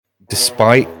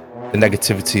despite the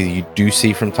negativity that you do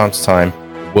see from time to time,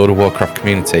 the World of Warcraft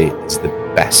community is the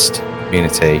best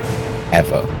community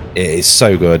ever. It is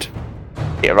so good.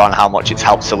 Around how much it's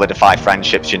helped solidify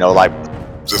friendships, like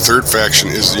the third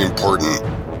faction is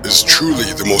truly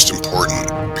the most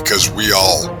important because we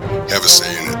all have a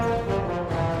say in it.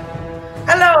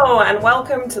 Hello and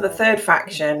welcome to the Third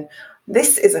Faction.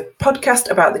 This is a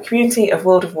podcast about the community of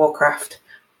World of Warcraft.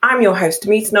 I'm your host,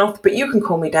 Meetnoth, but you can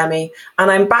call me Demi,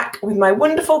 and I'm back with my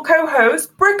wonderful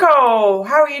co-host, Bricko.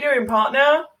 How are you doing,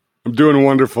 partner? I'm doing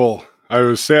wonderful. I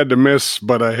was sad to miss,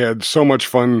 but I had so much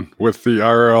fun with the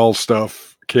RL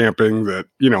stuff, camping, that,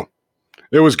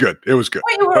 it was good. It was good.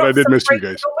 Wait, but I did miss you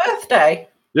guys. Your birthday?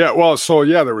 Yeah,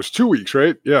 there was 2 weeks,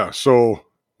 right? Yeah, so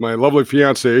my lovely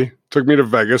fiance took me to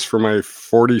Vegas for my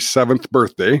 47th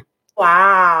birthday.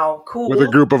 Wow, cool. With a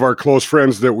group of our close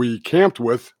friends that we camped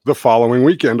with the following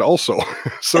weekend also.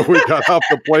 So we got off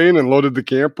the plane and loaded the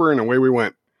camper and away we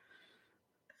went.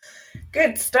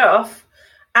 Good stuff.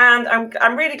 And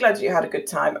I'm really glad you had a good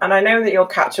time. And I know that you'll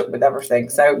catch up with everything,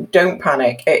 so don't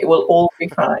panic. It will all be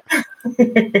fine.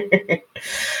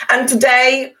 And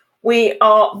today we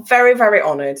are very, very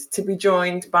honoured to be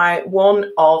joined by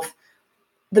one of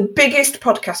the biggest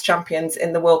podcast champions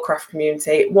in the Worldcraft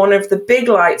community, one of the big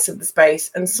lights of the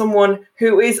space, and someone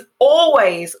who is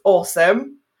always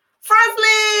awesome,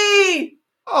 Frasley!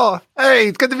 Oh, hey,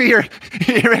 it's good to be here.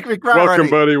 You make me cry. Welcome, already.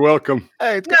 buddy. Welcome.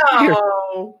 Hey, it's good to be here.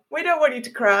 No, we don't want you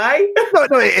to cry. No,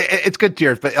 it's good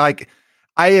tears, but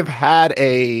I have had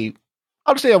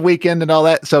I'll just say a weekend and all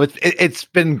that. So it's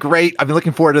been great. I've been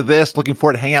looking forward to this, looking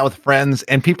forward to hanging out with friends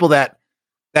and people that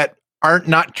aren't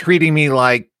not treating me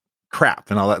like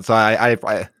crap and all that.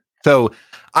 So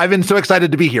I've been so excited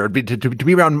to be here, to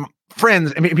be around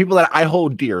friends and people that I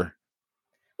hold dear.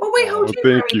 Well, we hold you.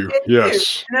 Thank you.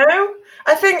 Yes.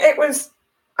 I think it was,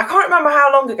 I can't remember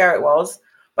how long ago it was,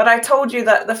 but I told you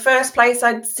that the first place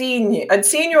I'd seen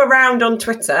you around on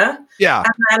Twitter. Yeah.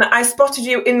 And then I spotted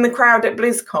you in the crowd at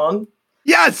BlizzCon.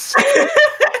 Yes. And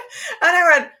I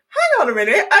went, hang on a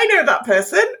minute, I know that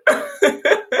person.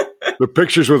 The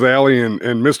pictures with Allie and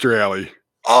Mr. Allie.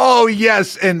 Oh,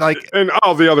 yes. And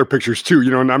all the other pictures too,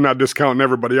 and I'm not discounting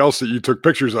everybody else that you took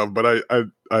pictures of, but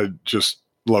I just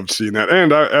loved seeing that.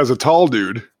 And as a tall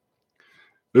dude,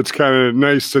 it's kind of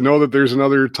nice to know that there's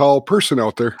another tall person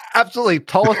out there. Absolutely.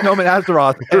 Tallest gnome in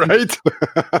Azeroth. Right?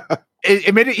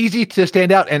 It made it easy to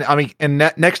stand out. And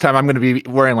next time I'm going to be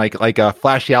wearing like a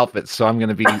flashy outfit. So I'm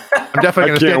definitely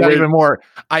going to stand out even more.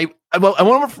 I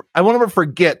won't ever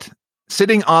forget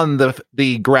sitting on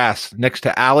the grass next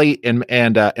to Allie and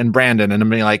Brandon, and I'm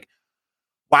being like,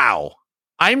 wow,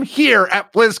 I'm here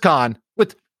at BlizzCon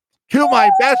with two of my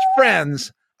best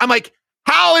friends. I'm like,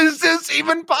 how is this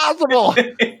even possible?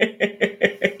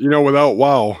 Without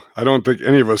WoW, I don't think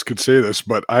any of us could say this,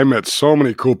 but I met so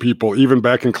many cool people, even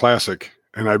back in Classic,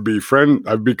 and I've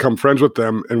become friends with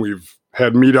them, and we've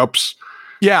had meetups.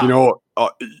 Yeah.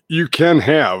 You can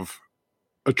have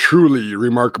a truly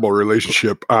remarkable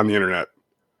relationship on the internet.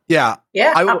 Yeah.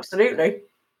 Yeah, absolutely.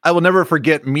 I will never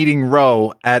forget meeting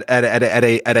Ro at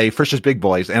a Frisch's Big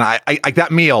Boys, and I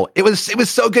that meal. It was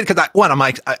so good because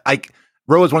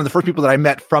Ro is one of the first people that I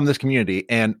met from this community,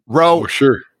 and Ro,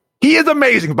 sure, he is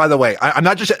amazing. By the way, I'm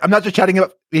not just chatting him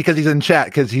up because he's in chat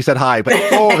because he said hi, but he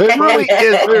really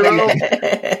is amazing.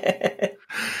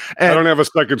 I don't have a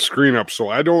second screen up, so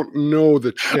I don't know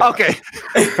the chat. Okay.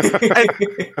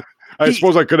 I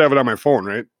suppose I could have it on my phone,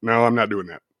 right? No, I'm not doing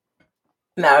that.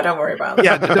 No, don't worry about it.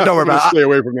 Yeah, don't worry about it. Stay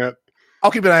away from that.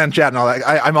 I'll keep an eye on chat and all that.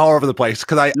 I'm all over the place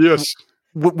because yes.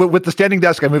 With the standing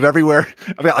desk, I move everywhere.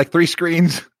 I've got like 3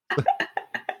 screens.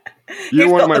 He's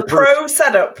got the pro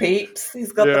setup, peeps.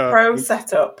 He's got the pro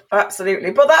setup.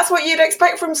 Absolutely. But that's what you'd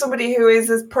expect from somebody who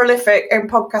is as prolific in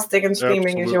podcasting and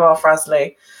streaming as you are,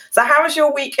 Frasley. So how has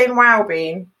your week in WoW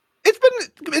been? It's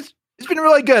been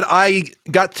really good. I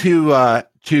got to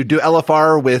do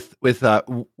LFR with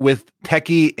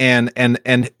Techie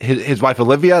and his wife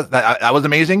Olivia. That was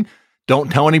amazing. Don't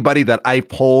tell anybody that I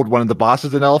pulled one of the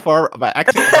bosses in LFR by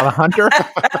accident on a hunter.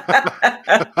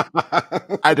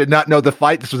 I did not know the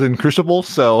fight. This was in Crucible,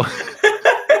 so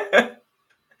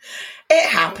it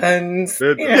happens.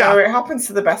 It happens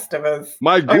to the best of us.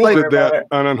 My ghoul did that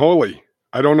on Unholy.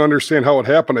 I don't understand how it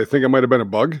happened. I think it might have been a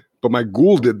bug, but my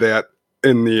ghoul did that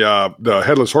in the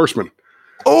Headless Horseman.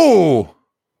 Oh,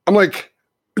 I'm like,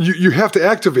 you have to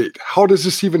activate. How does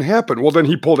this even happen? Well, then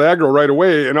he pulled aggro right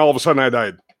away, and all of a sudden I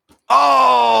died.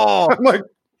 Oh, I'm like,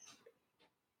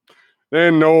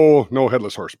 and no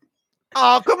Headless Horseman.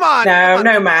 Oh, come on.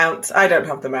 No mount. I don't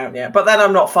have the mount yet, but then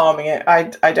I'm not farming it. I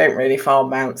don't really farm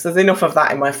mounts. There's enough of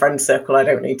that in my friend circle. I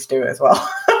don't need to do it as well.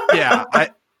 Yeah,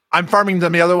 I'm farming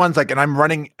them the other ones, like, and I'm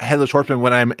running Headless Horseman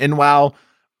when I'm in WoW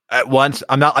at once.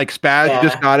 I'm not like Spaz who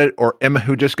just got it or Emma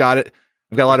who just got it.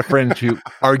 I've got a lot of friends who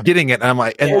are getting it, and I'm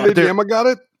like, Emma got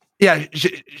it. Yeah,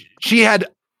 she had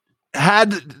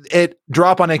it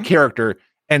drop on a character,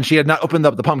 and she had not opened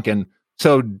up the pumpkin.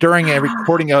 So during a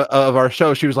recording of our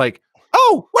show, she was like,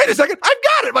 "Oh, wait a second, I've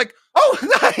got it!" I'm like, "Oh,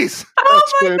 nice! Oh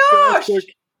my fantastic. gosh,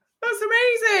 that's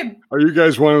amazing!" Are you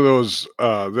guys one of those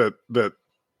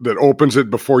that opens it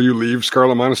before you leave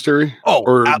Scarlet Monastery?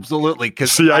 Oh, absolutely.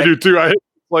 Because I do too. I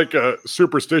like a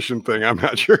superstition thing. I'm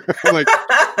not sure. I'm like,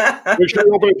 make sure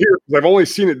you open it here because I've only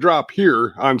seen it drop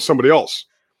here on somebody else.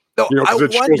 No, I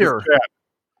wonder,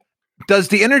 does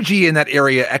the energy in that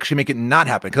area actually make it not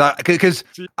happen? Because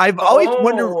I've always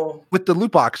wondered with the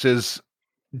loot boxes,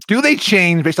 do they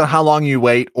change based on how long you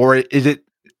wait, or is it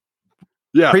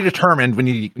predetermined when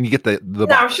you get the box?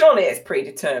 No, surely it's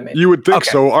predetermined. You would think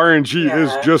so. RNG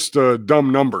is just a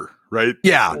dumb number, right?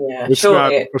 Yeah. It's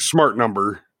not a smart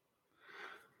number.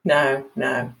 No.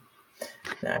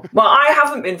 Well, I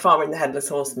haven't been farming the Headless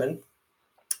Horseman.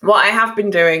 What I have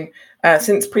been doing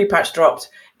since pre-patch dropped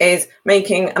is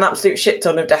making an absolute shit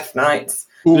ton of Death Knights.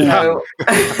 So,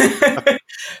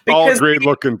 all great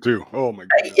looking too. Oh my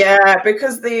god. Yeah,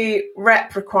 because the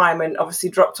rep requirement obviously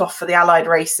dropped off for the allied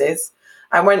races.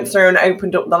 I went through and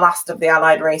opened up the last of the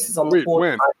allied races on the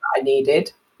board that I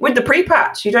needed. With the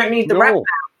pre-patch, you don't need the rep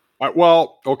now.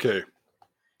 Well, okay.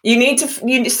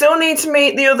 You still need to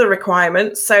meet the other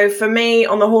requirements. So for me,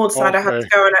 on the Horde side, I had to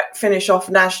go and finish off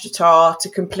Nazjatar to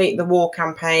complete the war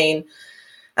campaign.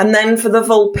 And then for the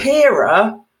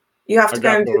Vulpera, you have to go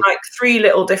and do like 3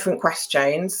 little different quest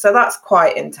chains. So that's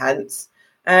quite intense.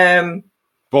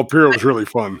 Vulpera was really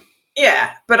fun.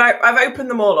 Yeah, but I've opened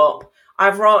them all up.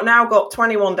 I've now got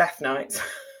 21 Death Knights.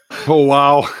 Oh,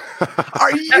 wow.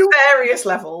 Are you at various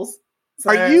levels? So,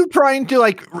 are you trying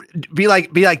to be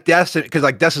like Death? Because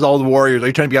like Death is all the warriors. Are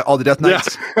you trying to be all the Death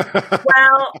Knights? Yeah.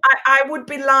 Well, I would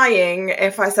be lying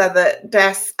if I said that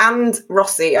Death and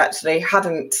Rossi actually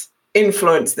hadn't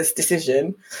influenced this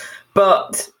decision.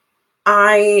 But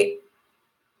I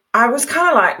was kind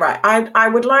of like, right, I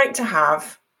would like to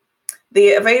have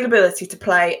the availability to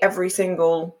play every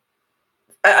single.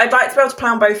 I'd like to be able to play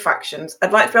on both factions.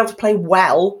 I'd like to be able to play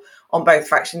well on both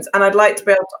factions, and I'd like to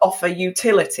be able to offer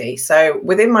utility. So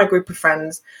within my group of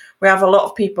friends, we have a lot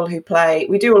of people who play.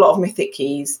 We do a lot of mythic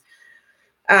keys,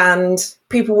 and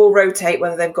people will rotate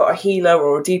whether they've got a healer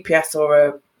or a DPS or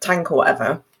a tank or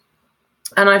whatever.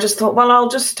 And I just thought, well, I'll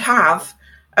just have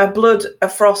a blood, a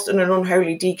frost, and an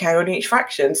unholy DK on each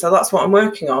faction. So that's what I'm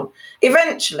working on.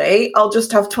 Eventually, I'll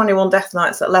just have 21 Death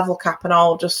Knights at level cap, and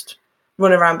I'll just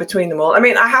run around between them all. I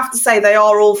mean, I have to say they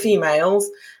are all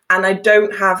females. And I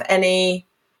don't have any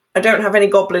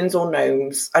goblins or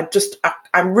gnomes.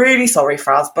 I'm really sorry,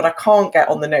 Fraz, but I can't get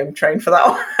on the gnome train for that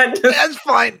one. That's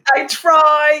fine. I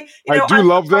try. I do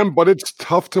love them, but it's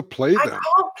tough to play them. I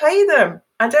can't play them.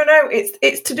 I don't know.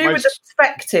 It's to do with the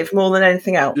perspective more than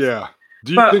anything else. Yeah.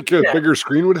 Do you think a bigger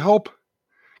screen would help?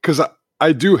 Because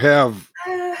I do have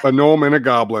a gnome and a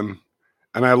goblin,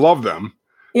 and I love them.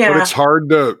 Yeah. But it's hard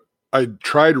to. I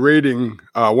tried raiding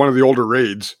one of the older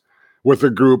raids with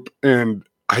a group, and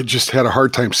I just had a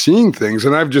hard time seeing things.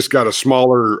 And I've just got a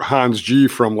smaller Hans G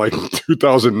from like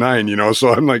 2009,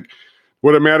 so I'm like,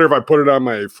 would it matter if I put it on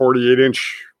my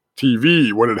 48-inch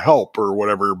TV? Would it help or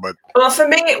whatever? But well, for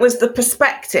me, it was the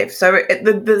perspective. So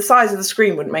the size of the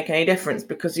screen wouldn't make any difference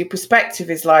because your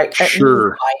perspective is like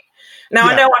sure. Now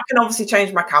I know I can obviously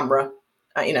change my camera.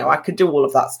 I could do all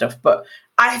of that stuff, but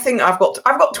I think I've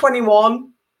got 21.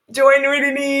 Do I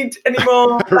really need any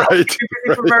more? Right, been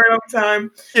busy for a very long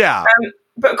time. Yeah.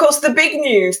 But of course, the big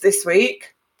news this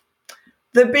week,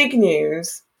 the big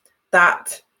news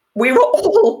that we were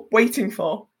all waiting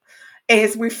for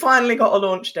is we finally got a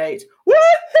launch date. Woo!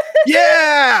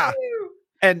 Yeah.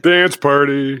 And dance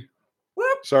party.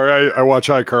 Whoop. Sorry, I watch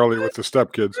iCarly with the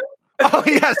stepkids. Oh,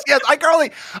 yes,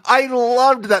 iCarly. I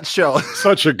loved that show.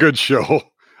 Such a good show.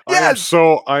 Yes.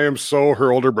 I am so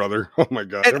her older brother. Oh my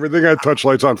god! And everything I touch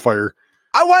lights on fire.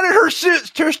 I wanted her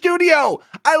studio.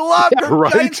 I loved her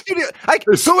giant studio.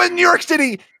 Who in New York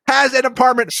City has an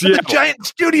apartment with a giant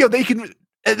studio they can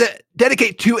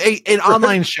dedicate to an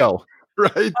online show?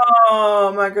 Right.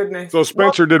 Oh my goodness. So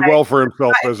Spencer did well for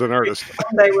himself as an artist.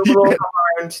 Someday we will all have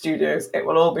our own studios. It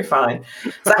will all be fine.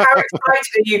 So how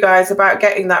excited are you guys about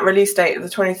getting that release date of the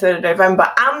 23rd of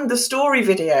November and the story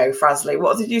video, Frasley?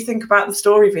 What did you think about the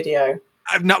story video?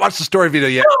 I've not watched the story video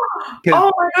yet.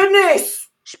 Oh my goodness.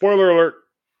 Spoiler alert.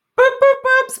 Boop, boop,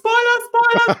 boop. Spoiler.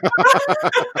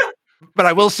 but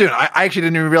I will soon. I actually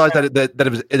didn't even realize that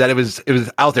it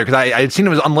was out there because I had seen it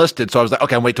was unlisted. So I was like,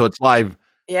 okay, I'll wait till it's live.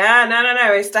 Yeah,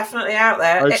 no, it's definitely out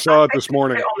there. I saw it this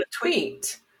morning on a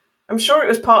tweet. I'm sure it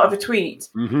was part of a tweet.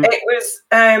 Mm-hmm. It was,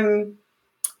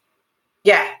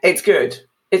 yeah, it's good.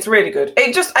 It's really good.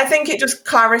 I think it just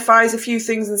clarifies a few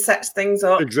things and sets things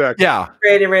up. Exactly. Yeah.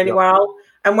 Really, really well.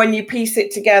 And when you piece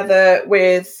it together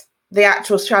with the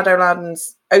actual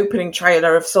Shadowlands opening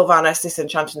trailer of Sylvanas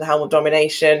disenchanting the Helm of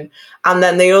Domination, and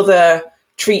then the other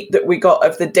treat that we got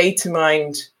of the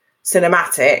Datamind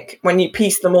cinematic, when you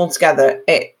piece them all together,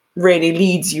 it really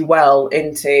leads you well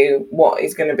into what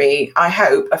is going to be, I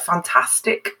hope, a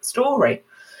fantastic story.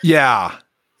 Yeah.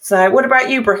 So what about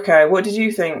you, Bricko? What did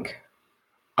you think?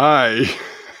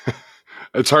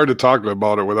 It's hard to talk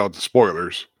about it without the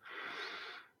spoilers.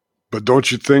 But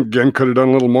don't you think Genn could have done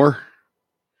a little more?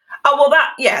 Oh, well,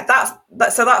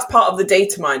 so that's part of the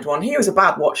Datamind one. He was a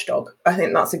bad watchdog. I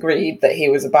think that's agreed that he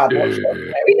was a bad watchdog.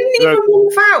 He didn't even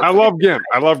wolf out. I love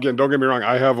Genn. Don't get me wrong.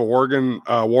 I have a Worgen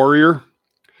warrior.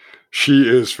 She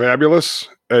is fabulous.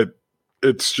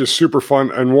 It's just super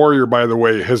fun. And Warrior, by the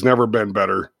way, has never been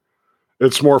better.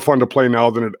 It's more fun to play now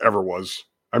than it ever was.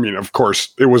 I mean, of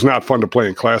course, it was not fun to play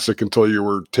in Classic until you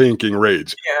were tanking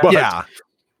raids. Yeah.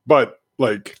 But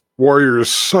like, Warrior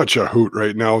is such a hoot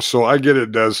right now. So I get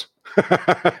it, Des.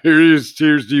 Here's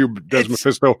to you, Des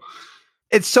Mephisto.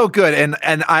 It's so good. And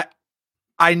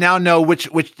I now know which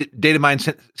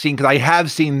Datamind scene, because I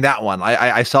have seen that one.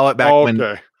 I saw it back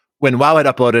when WoW had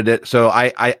uploaded it. So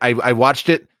I watched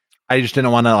it. I just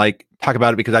didn't want to like talk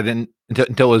about it because I didn't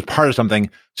until it was part of something.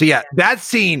 So yeah, that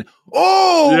scene.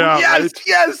 Oh yeah,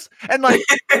 yes. And like,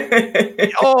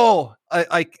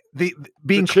 like the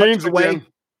being the chains away. Again.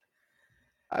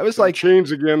 I was like,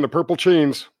 chains again, the purple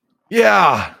chains.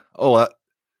 Yeah. Oh,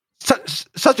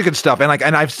 such a good stuff. And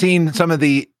I've seen some of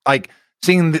the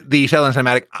seeing the Shadowlands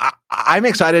cinematic. I'm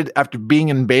excited after being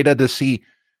in beta to see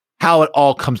how it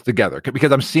all comes together,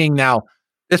 because I'm seeing now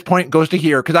this point goes to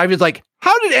here. Because I was like,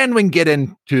 how did Anduin get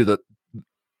into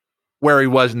where he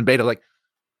was in beta? Like,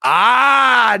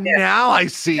 now I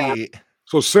see. Yeah.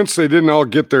 So since they didn't all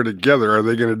get there together, are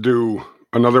they going to do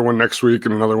another one next week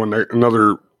and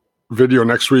another video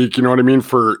next week? You know what I mean?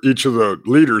 For each of the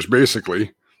leaders,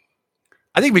 basically.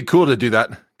 I think it'd be cool to do that,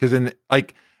 because then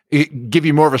give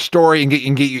you more of a story and get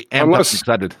you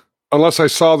excited. Unless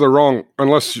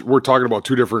we're talking about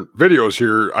two different videos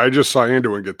here. I just saw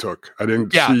Anduin get took. I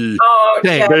didn't see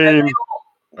Bane.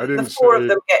 I didn't. The four of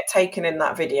them get taken in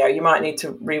that video. You might need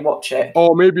to rewatch it.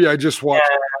 Oh, maybe I just watched.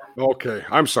 Yeah. Okay,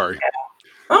 I'm sorry. Yeah.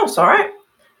 Oh, it's all right.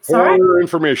 More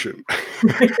information.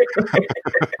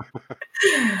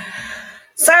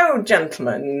 So,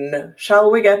 gentlemen,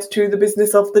 shall we get to the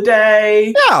business of the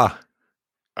day? Yeah.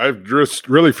 I just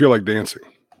really feel like dancing.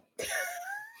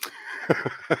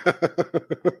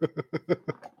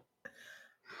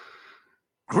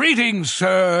 Greetings,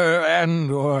 sir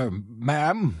and/or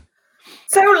ma'am.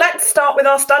 So let's start with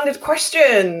our standard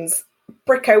questions.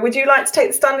 Bricko, would you like to take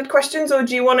the standard questions, or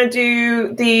do you want to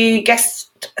do the guest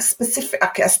specific?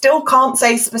 Okay, I still can't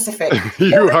say specific.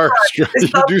 You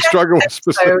do struggle with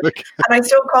specific. And I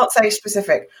still can't say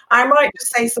specific. I might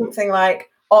just say something like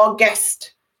our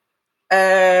guest.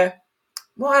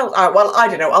 Well, I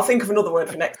don't know. I'll think of another word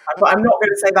for next time, but I'm not going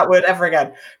to say that word ever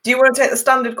again. Do you want to take the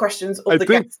standard questions or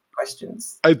guest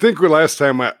questions? I think last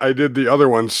time I did the other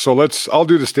ones, so I'll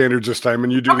do the standards this time,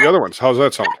 and you do the other ones. How's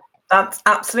that sound? That's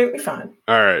absolutely fine.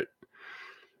 All right.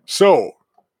 So,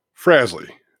 Frasley,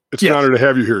 it's an honor to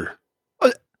have you here.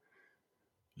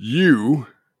 You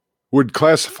would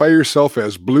classify yourself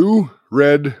as blue,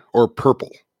 red, or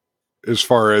purple as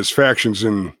far as factions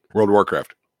in World of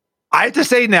Warcraft? I have to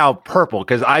say now purple,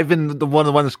 because I've been one of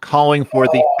the ones calling for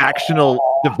the factional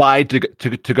divide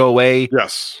to go away.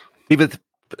 Yes. Leave it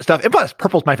stuff. And plus,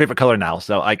 purple's my favorite color now.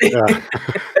 So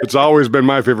it's always been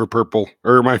my favorite purple,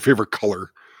 or my favorite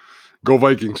color. Go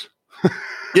Vikings.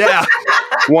 Yeah.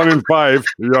 1 in 5.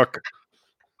 Yuck.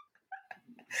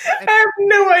 I have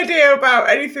no idea about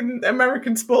anything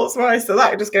American sports wise, so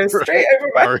that just goes straight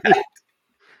over my head.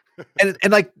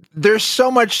 And like, there's so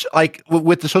much like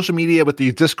with the social media, with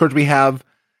the Discords we have.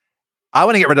 I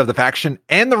want to get rid of the faction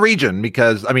and the region,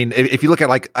 because I mean, if you look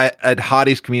at at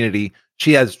Hadi's community,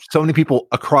 she has so many people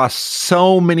across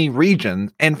so many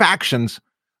regions and factions.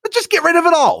 Let's just get rid of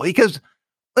it all, because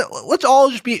let's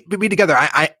all just be together.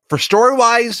 I for story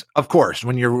wise, of course,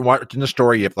 when you're watching the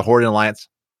story, you have the Horde and Alliance.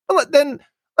 But then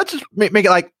let's just make it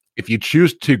like, if you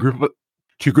choose to group up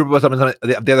with some of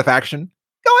the other faction,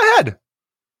 go ahead.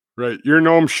 Right. Your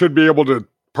gnome should be able to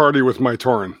party with my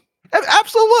Tauren.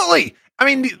 Absolutely. I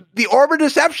mean, the Orb of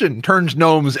Deception turns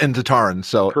gnomes into Tarns.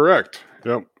 So correct.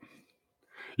 Yep.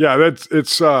 Yeah,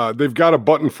 they've got a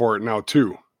button for it now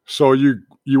too. So you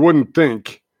wouldn't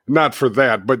think, not for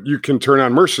that, but you can turn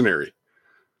on mercenary.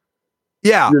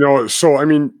 Yeah. So I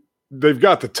mean, they've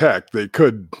got the tech. They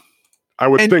could, I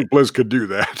would think Blizz could do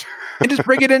that. And just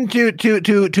bring it into to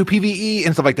PvE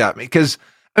and stuff like that. Because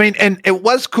I mean, and it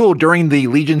was cool during the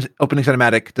Legion's opening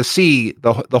cinematic to see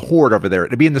the Horde over there,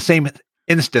 to be in the same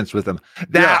instance with them.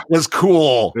 That was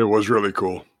cool. It was really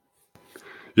cool.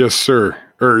 Yes, sir.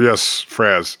 Or yes,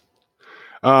 Fraz.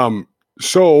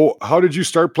 So how did you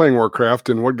start playing Warcraft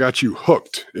and what got you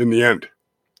hooked in the end?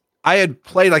 I had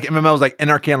played like MMOs like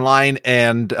Anarchy Online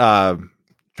and trying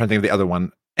to think of the other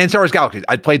one, and Star Wars Galaxies.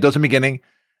 I'd played those in the beginning.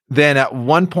 Then at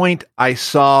one point I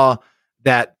saw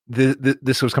that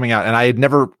this was coming out, and I had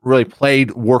never really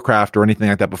played Warcraft or anything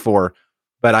like that before,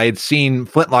 but I had seen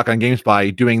Flintlock on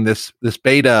GameSpy doing this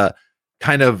beta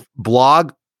kind of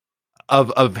blog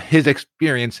of his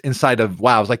experience inside of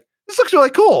WoW. I was like, this looks really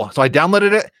cool. So I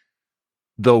downloaded it.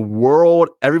 The world,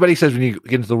 everybody says when you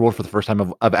get into the world for the first time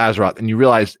of Azeroth, and you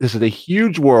realize this is a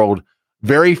huge world,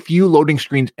 very few loading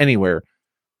screens anywhere.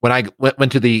 When I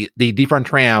went to the Deep Run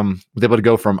Tram, was able to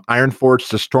go from Ironforge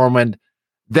to Stormwind.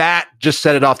 That just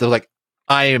set it off. They're like,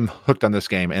 I am hooked on this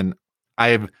game. And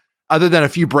I've, other than a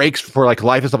few breaks for like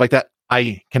life and stuff like that,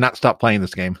 I cannot stop playing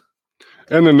this game.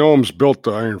 And the gnomes built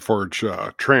the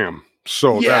Ironforge tram.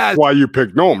 So that's why you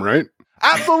picked gnome, right?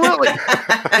 Absolutely.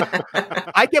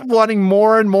 I kept wanting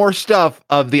more and more stuff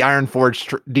of the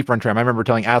Ironforge Deep Run Tram. I remember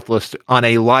telling Atlas on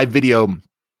a live video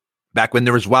back when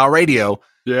there was WoW Radio.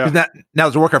 Yeah. Now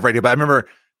it's Warcraft Radio, but I remember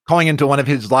calling into one of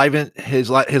his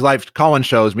live call-in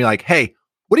shows, and be like, "Hey,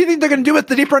 what do you think they're going to do with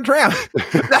the Deep Run Tram?"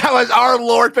 That was our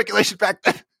lore speculation back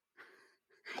then.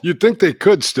 You'd think they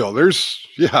could still.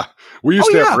 We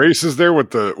used to have races there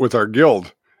with our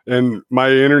guild, and my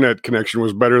internet connection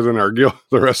was better than our guild,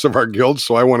 the rest of our guild.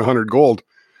 So I won 100 gold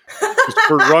just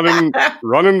for running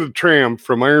the tram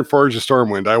from Ironforge to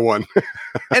Stormwind. I won.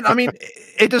 And I mean,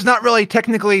 it does not really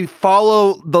technically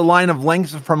follow the line of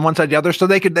length from one side to the other. So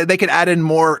they could add in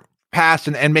more paths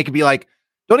and make it be like,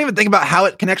 don't even think about how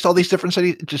it connects all these different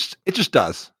cities. It just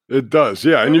does. It does.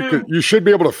 Yeah. And you should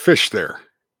be able to fish there.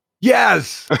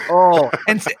 Yes. Oh,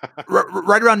 and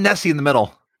right around Nessie in the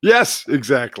middle. Yes,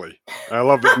 exactly. I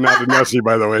love that. Not the Nessie,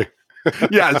 by the way.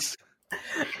 Yes.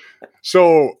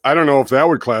 So I don't know if that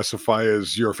would classify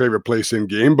as your favorite place in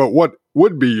game, but what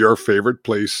would be your favorite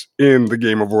place in the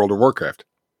game of World of Warcraft?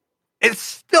 It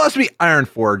still has to be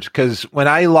Ironforge, because when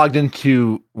I logged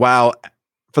into WoW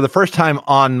for the first time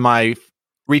on my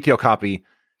retail copy,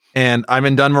 and I'm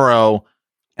in Dunmoreau,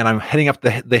 and I'm heading up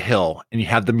the hill, and you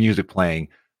have the music playing,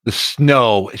 the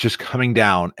snow is just coming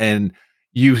down, and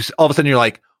you all of a sudden you're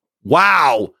like,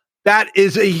 wow, that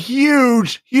is a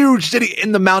huge, huge city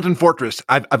in the mountain fortress.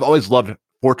 I've always loved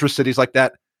fortress cities like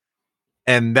that.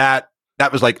 And that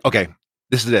was like, okay,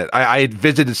 this is it. I had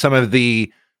visited some of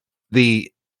the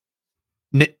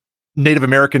Native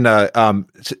American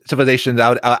civilizations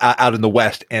out in the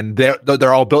West, and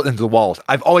they're all built into the walls.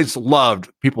 I've always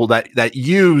loved people that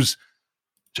use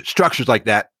structures like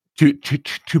that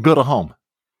to build a home.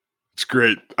 It's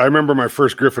great. I remember my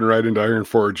first Griffin ride into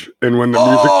Ironforge, and when the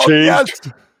music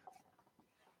changed,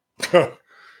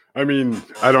 I mean,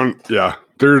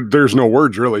 there's no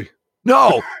words really.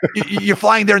 No, you're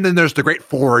flying there, and then there's the Great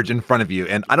Forge in front of you,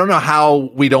 and I don't know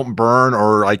how we don't burn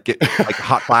or like get like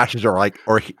hot flashes or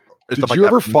Did you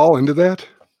ever fall into that?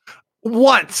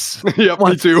 Once. Yeah,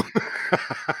 me too.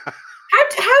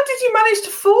 How did you manage to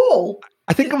fall?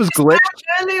 I think it was glitched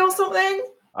early or something.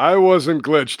 I wasn't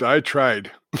glitched. I tried.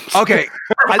 Okay,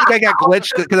 I think I got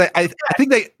glitched because I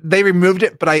think they removed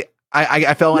it, but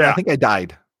I fell and I think I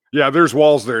died. Yeah, there's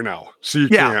walls there now, so you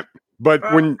can't. But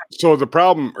the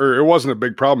problem, or it wasn't a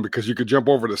big problem because you could jump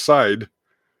over the side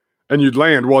and you'd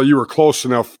land while you were close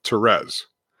enough to res.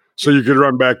 So you could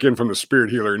run back in from the spirit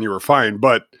healer and you were fine.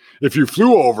 But if you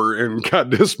flew over and got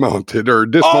dismounted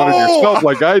yourself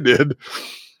like I did,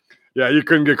 yeah, you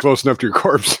couldn't get close enough to your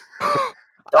corpse.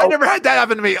 I never had that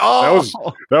happen to me. Oh,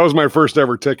 that was my first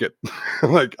ever ticket.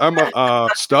 Like I'm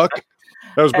stuck.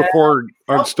 That was before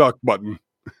unstuck button.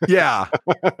 Yeah.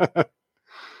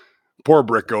 Poor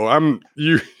Bricko.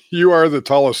 You are the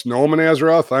tallest gnome in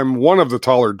Azeroth. I'm one of the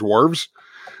taller dwarves.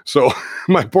 So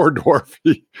my poor dwarf,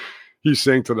 he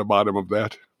sank to the bottom of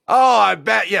that. Oh, I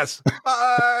bet. Yes.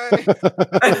 Bye.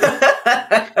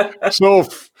 So,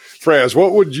 Fraz,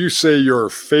 what would you say your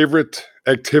favorite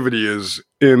activity is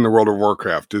in the World of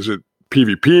Warcraft? Is it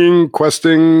PvPing,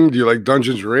 questing? Do you like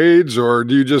dungeons raids, or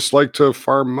do you just like to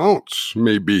farm mounts?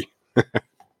 Maybe.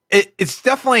 It's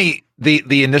definitely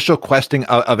the initial questing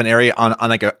of an area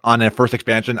on a first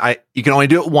expansion. You can only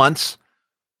do it once,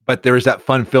 but there is that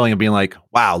fun feeling of being like,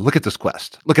 wow, look at this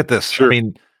quest. Look at this. Sure. I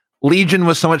mean, Legion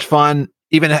was so much fun.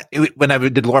 Even when I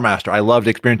did Lore Master, I loved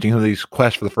experiencing some of these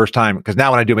quests for the first time, because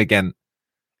now when I do them again,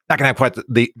 not gonna have quite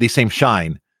the same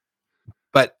shine.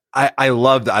 But I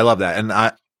love that.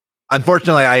 And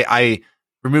unfortunately I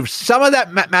removed some of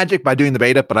that magic by doing the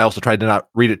beta, but I also tried to not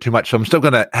read it too much. So I'm still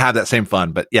going to have that same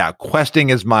fun. But yeah, questing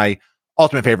is my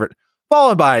ultimate favorite,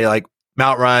 followed by like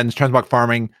mount runs, transmog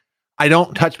farming. I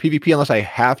don't touch PvP unless I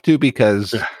have to,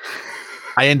 because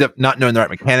I end up not knowing the right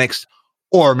mechanics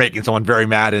or making someone very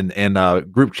mad in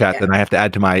group chat that I have to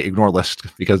add to my ignore list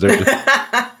because they're just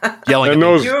yelling. And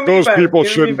at those people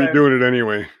shouldn't be doing it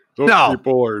anyway. Those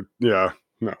people are, no.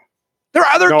 There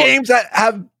are other games that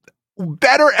have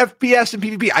better FPS and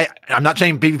PvP. I'm not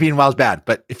saying PvP in WoW is bad,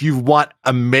 but if you want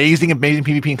amazing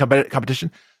PvP and competition,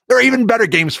 there are even better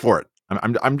games for it.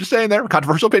 I'm just saying there,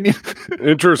 controversial opinion.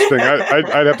 Interesting.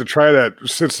 I'd have to try that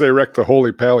since they wrecked the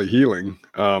Holy Pally healing.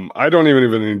 I don't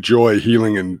even enjoy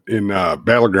healing in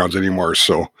Battlegrounds anymore.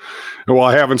 So, well,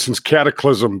 I haven't since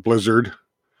Cataclysm Blizzard.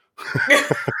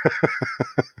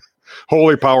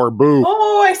 Holy power, boo!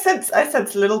 Oh, I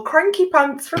sense little cranky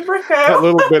pants from Bricko. A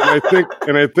little bit,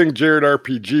 and I think Jared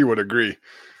RPG would agree.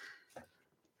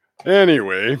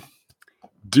 Anyway,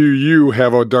 do you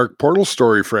have a Dark Portal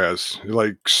story, Fraz?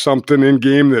 Like something in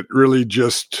game that really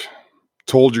just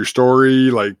told your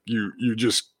story, like you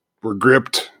just were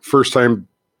gripped first time?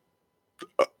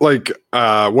 Like,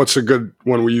 what's a good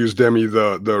one we used, Demi?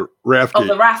 The Wrathgate. Oh,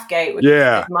 the Wrathgate.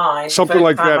 Yeah, mine. something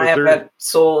like that. I ever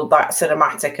saw that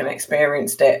cinematic and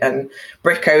experienced it, and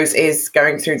Bricko's is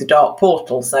going through the Dark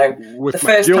Portal. So the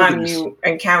first time you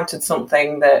encountered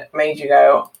something that made you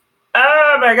go,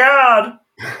 "Oh my god!"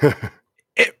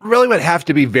 It really would have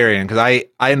to be Varian, because I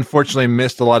unfortunately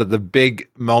missed a lot of the big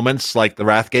moments like the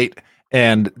Wrathgate,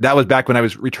 and that was back when I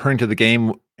was returning to the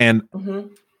game and.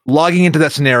 Logging into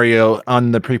that scenario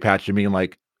on the pre-patch and being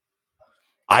like,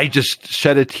 I just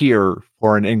shed a tear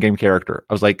for an in-game character.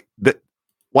 I was like,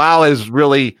 WoW has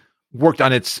really worked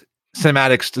on its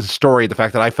cinematics to the story. The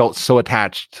fact that I felt so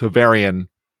attached to Varian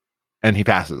and he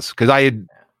passes, because I had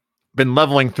been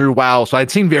leveling through WoW, so I'd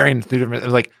seen Varian through different. I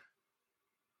was like,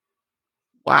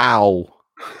 wow.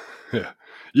 Yeah,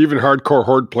 even hardcore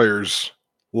Horde players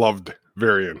loved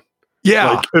Varian.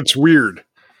 Yeah, like, it's weird.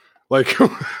 Like.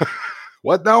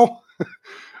 What now?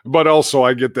 But also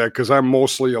I get that because I'm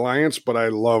mostly Alliance, but I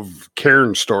love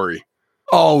Cairn's story.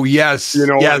 Oh, yes.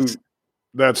 And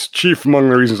that's chief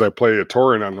among the reasons I play a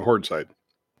Tauren on the Horde side.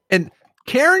 And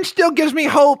Cairn still gives me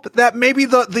hope that maybe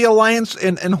the Alliance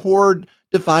and Horde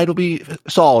divide will be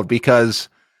solved, because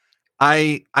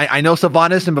I know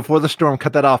Sylvanas and Before the Storm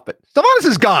cut that off, but Sylvanas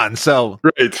is gone, so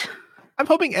right. I'm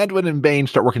hoping Edwin and Bane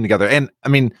start working together. And I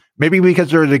mean, maybe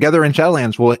because they're together in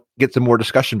Shadowlands, we'll get some more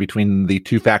discussion between the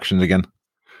two factions again.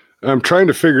 I'm trying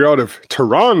to figure out if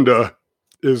Tyrande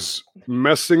is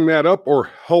messing that up or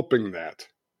helping that.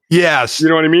 Yes. You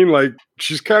know what I mean? Like,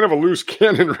 she's kind of a loose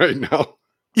cannon right now.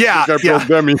 Yeah. I broke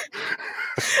Demi.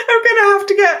 I'm going to have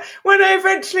to get, when I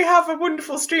eventually have a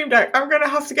wonderful stream deck, I'm going to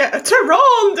have to get a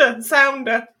Tyrande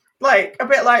sounder. Like, a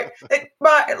bit like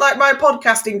my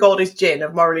podcasting god is Jin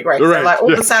of Morally Great. Right, so, like, all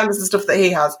the sounds and stuff that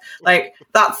he has, like,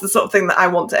 that's the sort of thing that I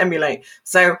want to emulate.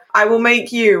 So I will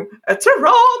make you a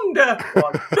Tyrande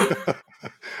one.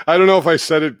 I don't know if I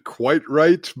said it quite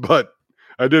right, but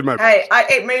I did my best. Hey,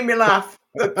 it made me laugh.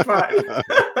 That's fine.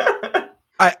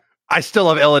 I still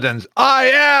love Illidan's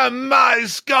I am my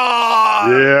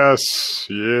scar. Yes.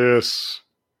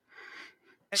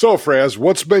 So, Fraz,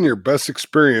 what's been your best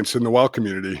experience in the WoW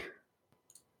community?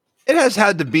 It has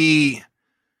had to be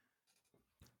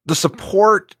the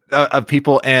support of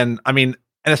people, and I mean,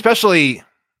 and especially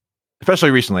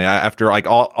recently, after like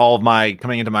all of my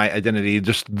coming into my identity,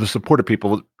 just the support of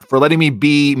people for letting me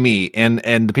be me, and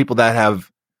the people that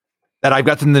I've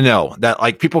gotten to know, that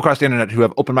like people across the internet who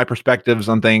have opened my perspectives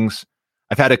on things.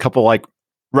 I've had a couple like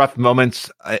rough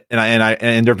moments,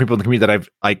 and there are people in the community that I've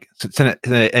like sent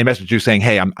a message to saying,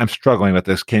 "Hey, I'm struggling with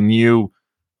this. Can you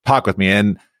talk with me?"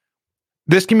 And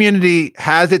this community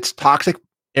has its toxic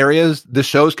areas. The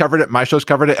show's covered it. My show's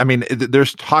covered it. I mean,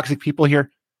 there's toxic people here,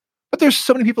 but there's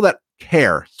so many people that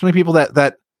care. So many people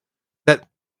that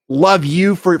love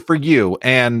you for you.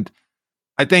 And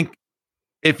I think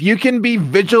if you can be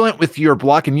vigilant with your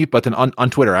block and mute button on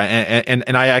Twitter, and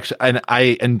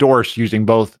I endorse using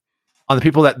both on the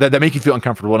people that make you feel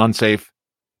uncomfortable and unsafe,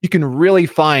 you can really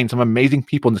find some amazing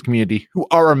people in this community who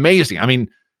are amazing. I mean,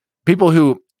 people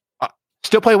who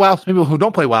still play WoW, some people who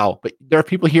don't play WoW, but there are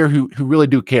people here who really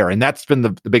do care. And that's been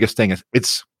the biggest thing.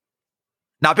 It's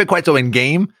not been quite so in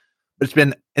game, but it's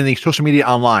been in the social media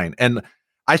online. And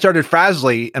I started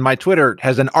Frazzly, and my Twitter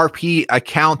has an RP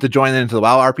account to join into the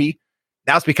WoW RP.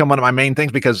 Now it's become one of my main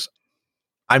things because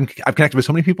I've connected with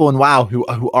so many people in WoW who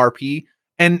RP,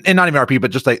 and not even RP,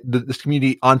 but just like this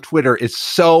community on Twitter is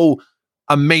so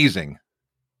amazing.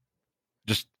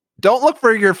 Just don't look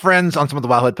for your friends on some of the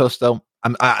Wowhead posts, though.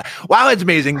 Wowhead's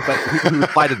amazing, but who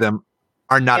reply to them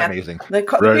are not amazing. The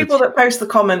people that post the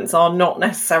comments are not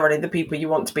necessarily the people you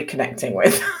want to be connecting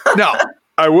with. No.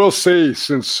 I will say,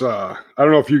 since I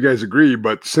don't know if you guys agree,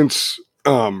 but since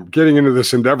getting into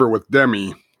this endeavor with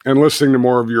Demi and listening to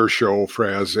more of your show,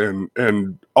 Fraz,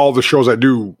 and all the shows I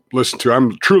do listen to,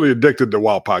 I'm truly addicted to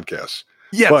WoW podcasts.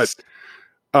 Yes.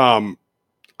 But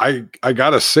I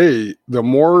gotta say, the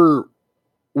more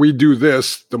we do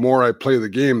this, the more I play the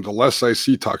game, the less I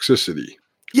see toxicity.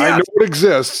 Yes. I know it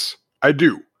exists. I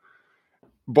do.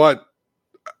 But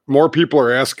more people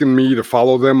are asking me to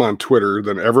follow them on Twitter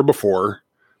than ever before.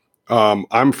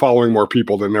 I'm following more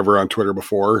people than ever on Twitter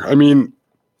before. I mean,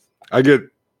 I get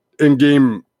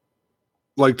in-game,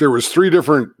 like there was 3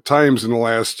 different times in the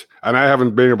last, and I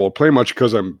haven't been able to play much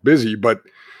because I'm busy, but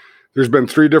there's been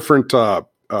 3 different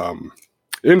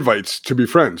invites to be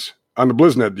friends on the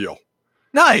BlizzNet deal.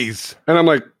 Nice. And I'm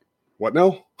like, what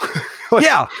now? Like,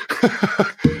 yeah.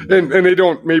 and they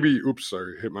don't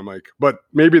sorry, hit my mic. But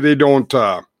maybe they don't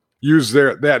use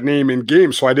that name in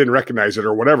game, so I didn't recognize it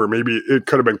or whatever. Maybe it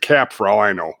could have been Cap for all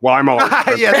I know. Well, I'm all but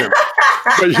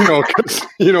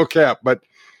Cap. But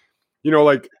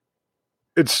like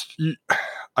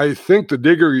I think the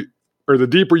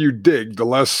deeper you dig, the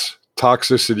less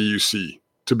toxicity you see,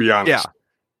 to be honest. Yeah.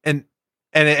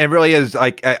 And it really is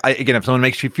like, again, if someone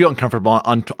makes you feel uncomfortable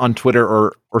on Twitter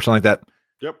or something like that,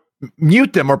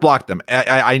 mute them or block them.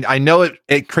 I know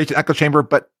it creates an echo chamber,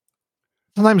 but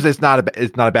sometimes it's not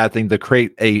a bad thing to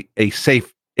create a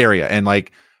safe area. And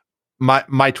like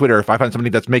my Twitter, if I find somebody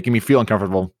that's making me feel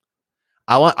uncomfortable,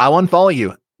 I'll unfollow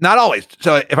you. Not always.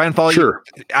 So if I unfollow you,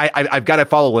 I've got a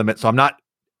follow limit. So I'm not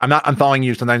unfollowing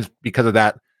you sometimes because of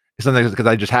that. Sometimes because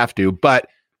I just have to. But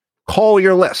call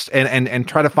your list and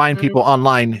try to find people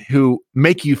online who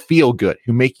make you feel good,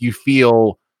 who make you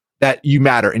feel that you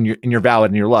matter and you're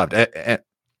valid and you're loved. I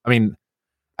mean,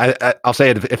 I'll say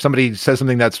it, if somebody says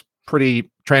something that's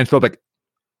pretty transphobic,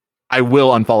 I will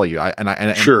unfollow you.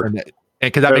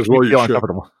 Because that makes me feel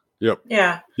uncomfortable. Yep.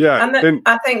 Yeah. Yeah. And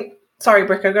I think, sorry,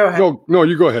 Bricko, go ahead. No,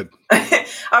 you go ahead.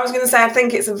 I was going to say, I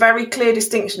think it's a very clear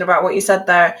distinction about what you said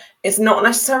there. It's not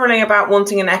necessarily about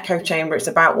wanting an echo chamber. It's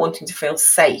about wanting to feel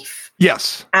safe.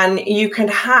 Yes. And you can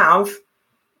have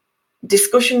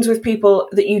discussions with people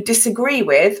that you disagree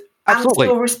with. Absolutely.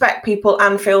 And still respect people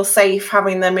and feel safe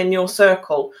having them in your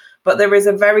circle. But there is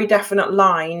a very definite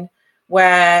line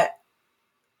where,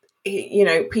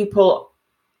 people,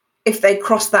 if they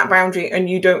cross that boundary and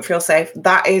you don't feel safe,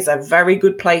 that is a very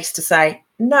good place to say,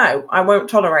 no, I won't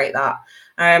tolerate that.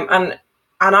 And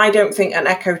I don't think an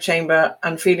echo chamber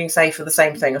and feeling safe are the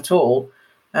same thing at all.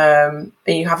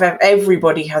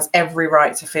 Everybody has every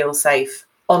right to feel safe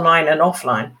online and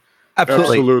offline.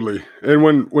 Absolutely. And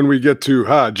when we get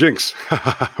to Jinx,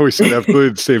 we said absolutely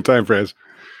at the same time, friends.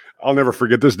 I'll never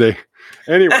forget this day.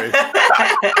 Anyway,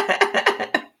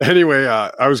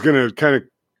 I was going to kind of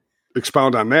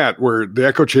expound on that, where the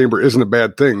echo chamber isn't a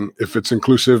bad thing if it's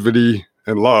inclusivity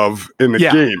and love in the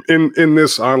game, in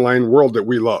this online world that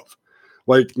we love.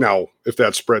 Like now, if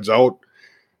that spreads out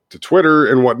to Twitter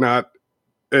and whatnot,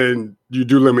 and you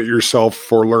do limit yourself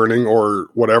for learning or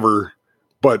whatever,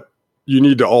 but you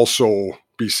need to also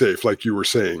be safe, like you were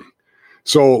saying.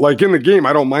 So like in the game,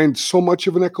 I don't mind so much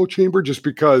of an echo chamber just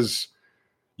because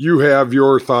you have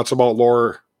your thoughts about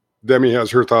lore. Demi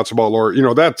has her thoughts about lore.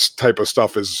 That type of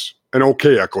stuff is an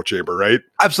okay echo chamber, right?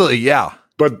 Absolutely. Yeah.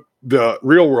 But the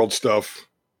real world stuff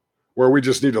where we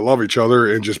just need to love each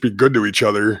other and just be good to each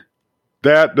other,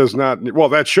 that does not,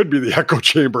 that should be the echo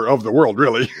chamber of the world,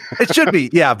 really. It should be.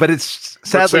 Yeah. But it's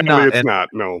sadly not. It's not.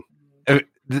 No.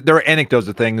 There are anecdotes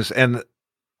of things, and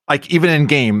like even in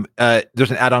game,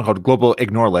 there's an add-on called Global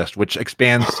Ignore List, which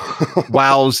expands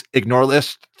WoW's ignore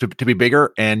list to be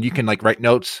bigger, and you can like write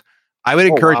notes. I would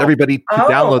encourage everybody to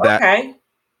download that. Okay.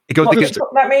 It goes.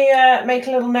 Let me make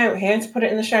a little note here to put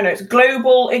it in the show notes.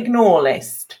 Global Ignore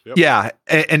List. Yep. Yeah,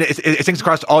 and it syncs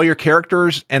across all your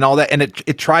characters and all that, and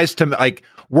it tries to like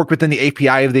work within the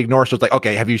API of the ignore. So it's like,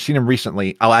 okay, have you seen him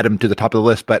recently? I'll add him to the top of the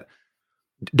list, but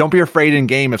don't be afraid in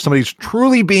game if somebody's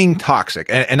truly being toxic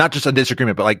and not just a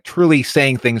disagreement, but like truly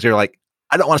saying things you're like,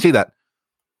 I don't want to see that.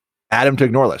 Add them to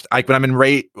ignore list. Like when I'm in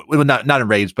raid, not in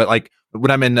raids, but like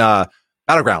when I'm in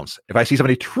Battlegrounds, if I see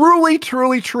somebody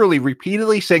truly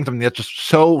repeatedly saying something that's just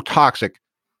so toxic,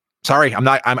 sorry, I'm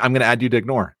going to add you to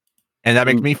ignore. And that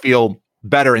makes me feel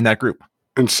better in that group.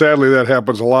 And sadly, that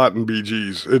happens a lot in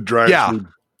BGs. It drives me.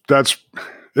 That's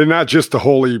and not just the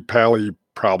holy pally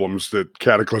problems that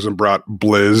Cataclysm brought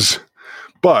Blizz,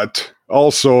 but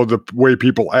also the way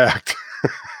people act.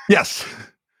 Yes.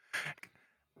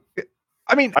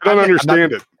 I mean, I don't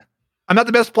understand it. I'm not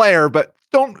the best player, but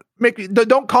don't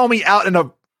call me out in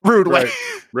a rude way.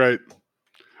 Right.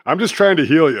 I'm just trying to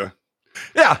heal you.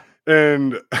 Yeah.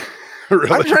 And really,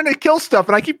 I'm trying to kill stuff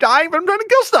and I keep dying, but I'm trying to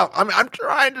kill stuff. I'm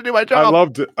trying to do my job. I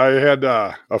loved it. I had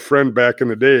a friend back in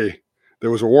the day that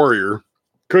was a warrior.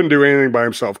 Couldn't do anything by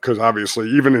himself because obviously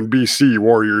even in BC,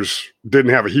 warriors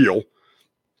didn't have a heal.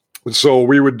 And so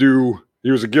he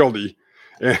was a guildie,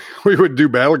 and we would do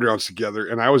Battlegrounds together,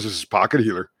 and I was his pocket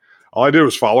healer. All I did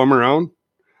was follow him around,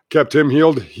 kept him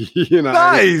healed. He and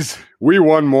nice. We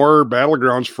won more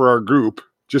Battlegrounds for our group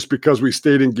just because we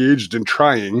stayed engaged in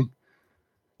trying,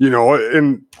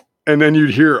 and then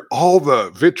you'd hear all the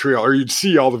vitriol, or you'd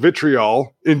see all the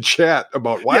vitriol in chat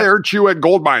about why aren't you at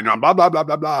Goldmine? Blah, blah, blah,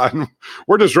 blah, blah. And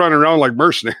we're just running around like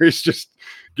mercenaries, just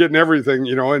getting everything,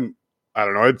 and I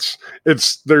don't know.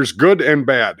 It's there's good and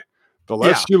bad. The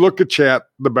less you look at chat,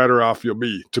 the better off you'll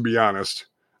be, to be honest.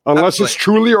 Unless it's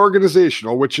truly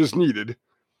organizational, which is needed.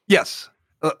 Yes.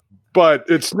 But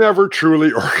it's never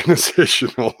truly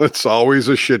organizational. It's always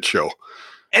a shit show.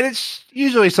 And it's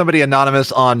usually somebody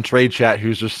anonymous on trade chat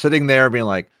who's just sitting there being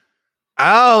like,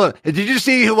 oh, did you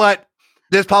see what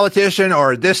this politician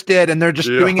or this did? And they're just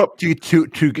doing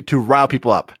it to rile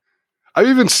people up. I've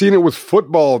even seen it with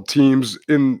football teams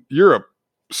in Europe,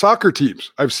 soccer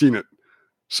teams. I've seen it.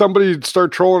 Somebody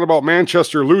start trolling about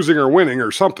Manchester losing or winning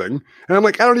or something. And I'm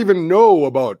like, I don't even know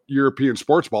about European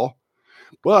sports ball.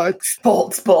 But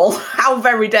sports ball, how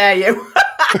very dare you?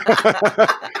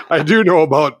 I do know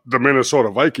about the Minnesota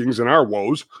Vikings and our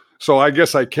woes, so I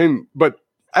guess I can, but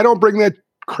I don't bring that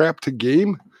crap to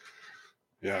game.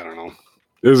 Yeah, I don't know.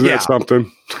 Isn't that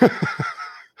something?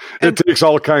 It takes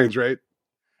all kinds, right?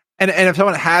 And if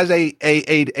someone has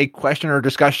a question or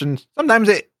discussion, sometimes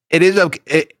it is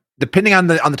okay. Depending on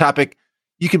the topic,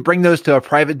 you can bring those to a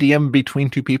private DM between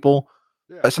two people.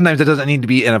 Yeah. Sometimes it doesn't need to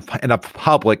be in a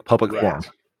public forum.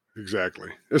 Exactly.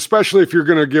 Especially if you're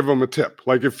going to give them a tip.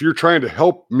 Like if you're trying to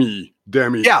help me,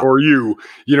 Demi, or you,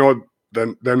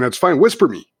 then that's fine. Whisper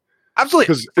me. Absolutely.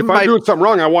 Because if I'm doing something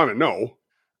wrong, I want to know.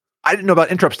 I didn't know about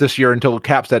interrupts this year until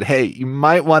Cap said, hey, you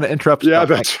might want to interrupt. Yeah,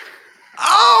 that's.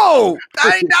 Now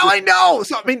I know.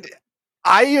 So, I mean,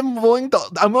 I'm willing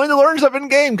to learn stuff in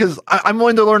game because I'm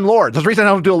willing to learn lore. That's the reason I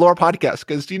don't do a lore podcast,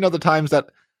 because the times that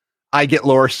I get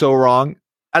lore so wrong.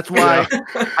 That's why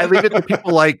I leave it to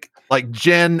people like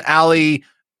Jen, Ali,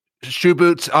 Shoe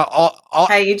Boots.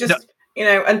 Hey, you just,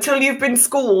 until you've been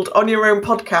schooled on your own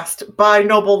podcast by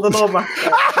Noble the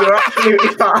Lawmaster, you're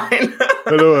absolutely fine.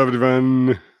 Hello,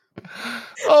 everyone.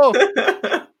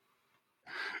 Oh.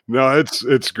 No,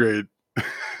 it's great.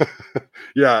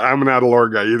 Yeah, I'm not a lore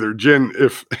guy either. Jen,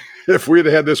 if we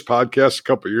had this podcast a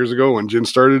couple of years ago when Jen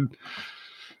started,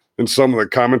 and some of the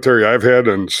commentary I've had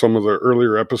on some of the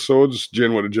earlier episodes,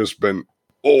 Jen would have just been,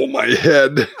 oh, my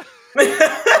head.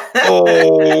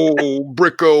 Oh,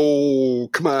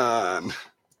 Bricko, come on.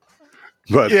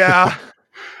 But yeah,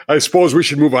 I suppose we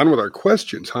should move on with our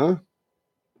questions, huh?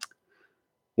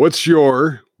 What's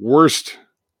your worst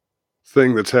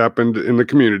thing that's happened in the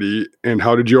community, and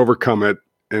how did you overcome it?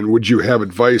 And would you have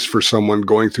advice for someone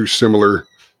going through similar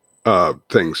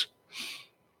things?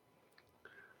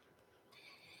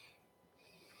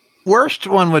 Worst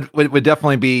one would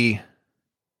definitely be,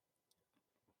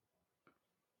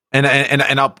 and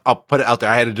I'll put it out there.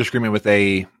 I had a disagreement with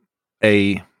a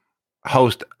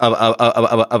host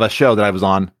of a show that I was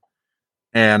on,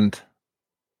 and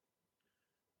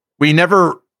we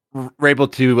never were able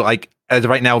to, as of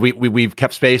right now, we've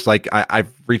kept space.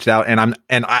 I've reached out, and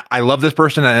I love this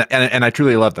person, and I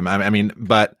truly love them. I mean,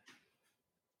 but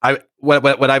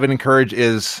what I would encourage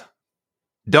is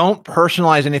don't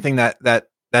personalize anything that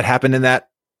happened in that,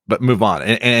 but move on.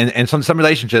 And some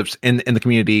relationships in the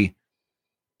community,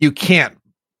 you can't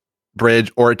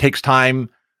bridge, or it takes time.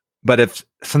 But if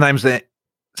sometimes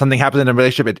something happens in a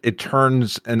relationship, it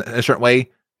turns in a certain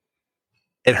way.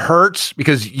 It hurts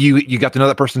because you got to know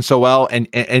that person so well,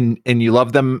 and you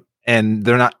love them, and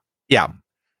they're not. Yeah,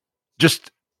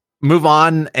 just move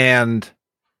on and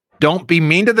don't be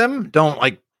mean to them.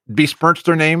 Don't besmirch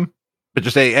their name, but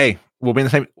just say, hey, we'll be in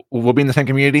the same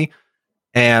community,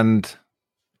 and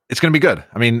it's going to be good.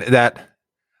 I mean that,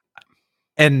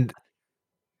 and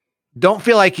don't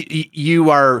feel like you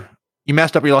are you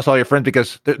messed up or you lost all your friends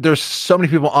because there's so many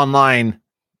people online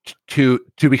to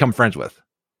become friends with.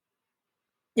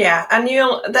 Yeah, and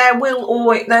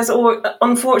there's always,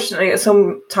 unfortunately,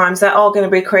 sometimes there are going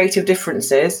to be creative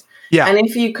differences. Yeah. And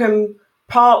if you can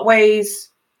part ways,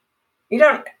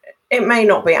 it may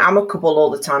not be amicable all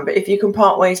the time, but if you can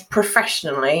part ways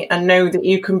professionally and know that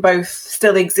you can both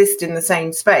still exist in the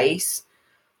same space,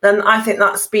 then I think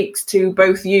that speaks to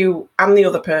both you and the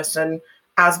other person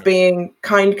as being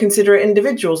kind, considerate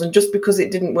individuals. And just because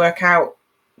it didn't work out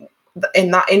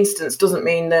in that instance doesn't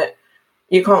mean that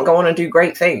you can't go on and do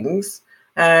great things.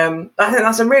 I think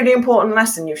that's a really important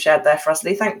lesson you've shared there,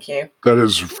 Frasley. Thank you. That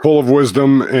is full of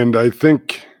wisdom, and I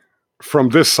think from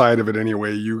this side of it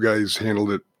anyway, you guys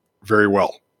handled it very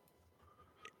well.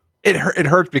 It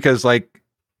hurts because like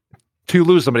to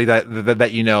lose somebody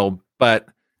that you know, but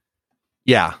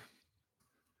yeah.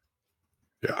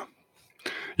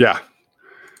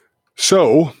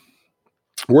 So,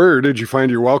 where did you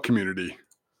find your WoW community?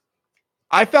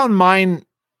 I found mine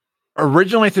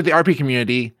originally through the RP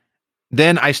community.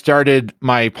 Then I started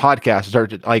my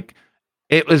podcast.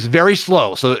 It was very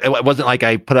slow. So it wasn't like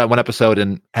I put out one episode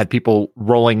and had people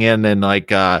rolling in and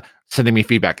sending me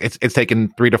feedback. It's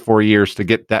taken 3 to 4 years to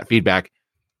get that feedback,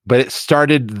 but it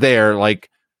started there. Like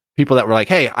people that were like,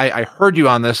 "Hey, I heard you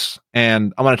on this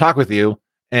and I want to talk with you."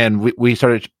 And we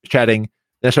started chatting.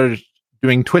 Then I started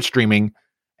doing Twitch streaming.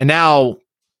 And now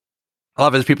a lot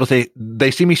of his people say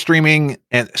they see me streaming,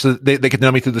 and so they get to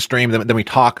know me through the stream. Then we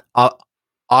talk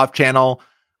off channel.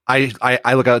 I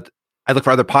look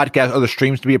for other podcasts, other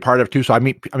streams to be a part of too. So I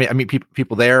meet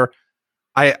people there.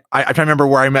 I try to remember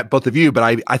where I met both of you,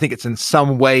 but I think it's in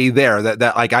some way there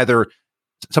that like either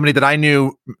somebody that I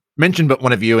knew mentioned but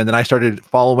one of you, and then I started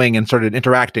following and started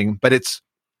interacting. But it's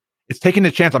taking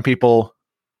a chance on people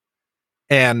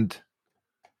and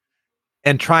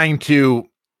trying to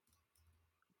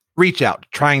reach out,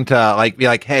 trying to be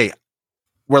like, hey,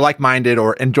 we're like-minded,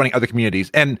 and joining other communities,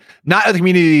 and not other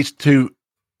communities to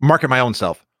market my own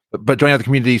self, but joining other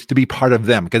communities to be part of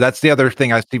them. Because that's the other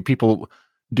thing I see people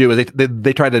do is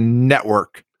they try to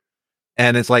network,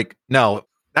 and it's like, no,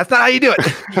 that's not how you do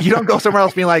it. You don't go somewhere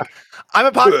else being like, I'm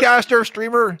a podcaster,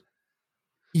 streamer.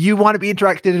 You want to be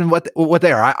interacted in what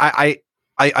they are. I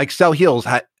Excel Heels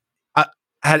had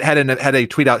a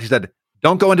tweet out. He said,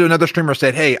 don't go into another streamer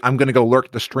said, hey, I'm going to go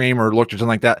lurk the stream or lurk or something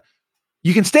like that.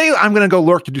 You can stay, I'm going to go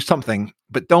lurk to do something,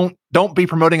 but don't be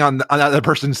promoting on other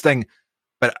person's thing.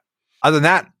 But other than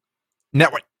that,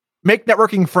 make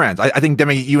networking friends. I think,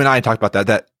 Demi, you and I talked about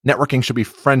that networking should be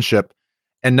friendship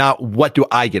and not what do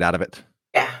I get out of it.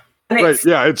 Yeah. Right.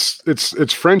 Yeah.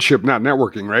 It's friendship, not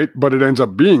networking, right? But it ends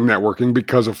up being networking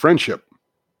because of friendship.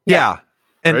 Yeah.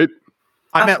 And right.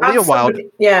 I met Leo Wild.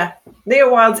 Yeah.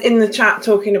 Leo Wild's in the chat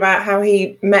talking about how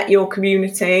he met your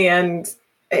community, and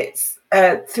it's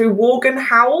through Worgen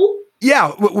Howl.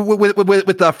 Yeah,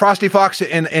 with Frosty Fox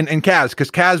and Kaz,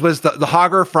 because Kaz was the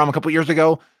hogger from a couple of years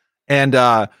ago, and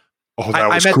that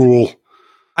was cool.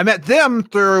 I met them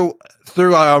through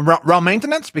Realm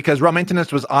Maintenance, because Realm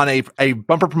Maintenance was on a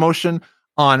bumper promotion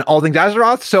on All Things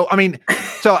Azeroth. So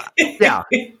yeah,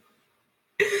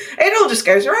 it all just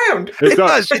goes around. It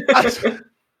does.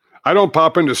 I don't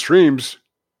pop into streams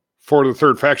for the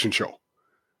third faction show.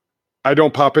 I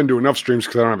don't pop into enough streams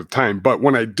because I don't have the time. But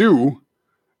when I do,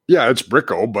 yeah, it's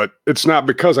Bricko, but it's not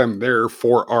because I'm there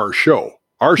for our show.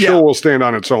 Our show will stand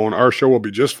on its own. Our show will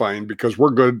be just fine because we're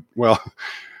good. Well,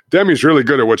 Demi's really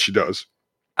good at what she does.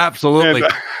 Absolutely.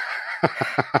 And,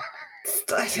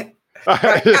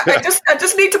 I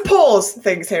just need to pause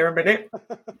things here a minute.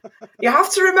 You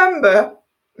have to remember,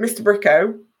 Mr.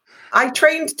 Bricko, I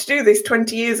trained to do this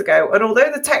 20 years ago, and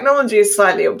although the technology is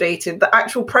slightly updated, the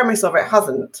actual premise of it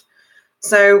hasn't.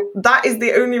 So that is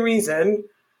the only reason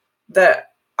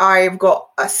that I've got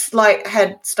a slight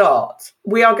head start.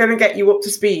 We are going to get you up to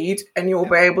speed, and you'll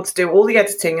be able to do all the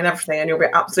editing and everything, and you'll be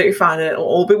absolutely fine, and it'll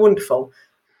all be wonderful.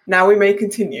 Now we may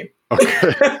continue.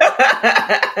 Okay.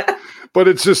 But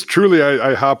it's just truly,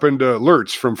 I hop into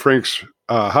alerts from Frank's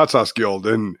Hot Sauce Guild,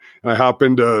 and I hop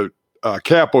into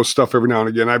Capo stuff every now and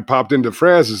again. I popped into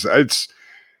Fraz's.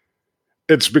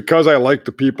 It's because I like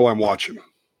the people I'm watching.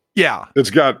 Yeah. It's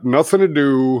got nothing to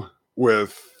do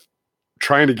with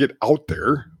trying to get out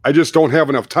there. I just don't have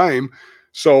enough time.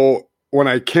 So when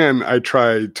I can, I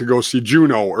try to go see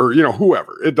Juno or,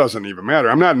 whoever. It doesn't even matter.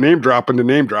 I'm not name dropping to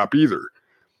name drop either.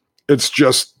 It's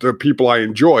just the people I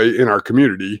enjoy in our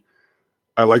community.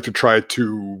 I like to try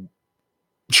to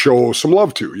show some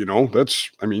love to,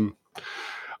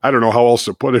 I don't know how else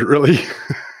to put it really,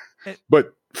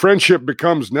 but friendship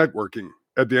becomes networking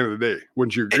at the end of the day.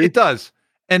 Wouldn't you agree? It does.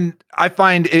 And I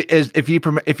find it is if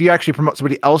you actually promote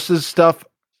somebody else's stuff,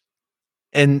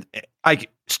 and I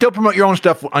still promote your own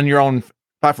stuff on your own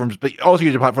platforms, but also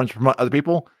use your platforms to promote other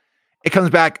people, it comes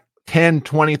back 10,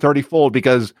 20, 30 fold,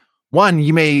 because one,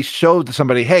 you may show to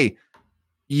somebody, hey,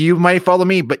 you might follow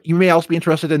me, but you may also be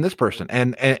interested in this person.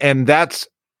 And that's,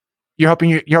 you're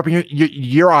helping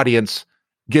your audience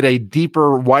get a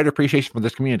deeper, wider appreciation for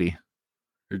this community.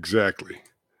 Exactly.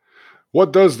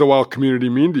 What does the WoW community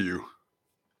mean to you?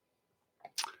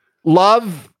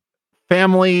 Love,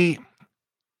 family,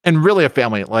 and really a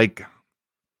family. Like,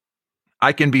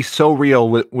 I can be so real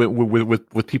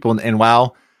with people in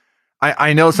WoW.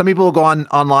 I know some people will go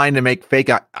online and make fake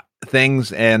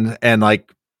things, and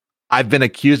like, I've been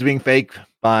accused of being fake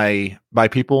by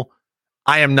people.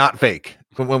 I am not fake.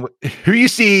 Who you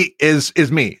see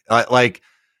is me. Like,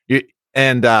 you,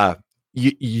 and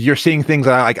you're seeing things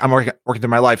that I'm working through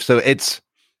my life. So it's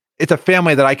a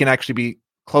family that I can actually be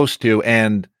close to,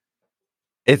 and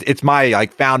it's my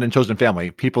like found and chosen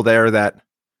family. People there that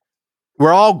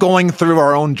we're all going through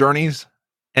our own journeys,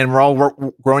 and we're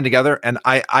all growing together. And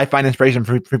I find inspiration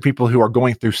from people who are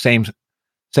going through same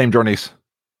journeys.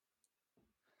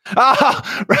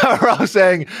 Ross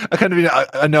saying I couldn't be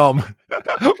a gnome.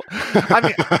 I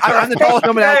mean, I'm the tallest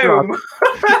gnome in Azeroth.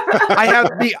 I have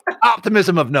the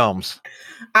optimism of gnomes.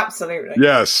 Absolutely.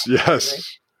 Yes. Absolutely.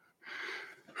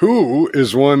 Who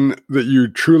is one that you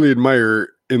truly admire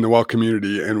in the WoW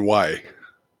community, and why?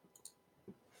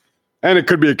 And it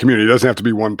could be a community. It doesn't have to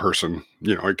be one person.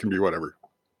 It can be whatever.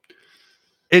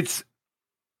 It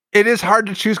is hard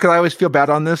to choose because I always feel bad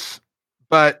on this.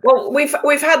 But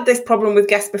we've had this problem with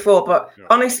guests before, but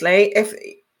honestly, if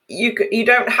you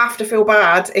don't have to feel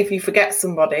bad if you forget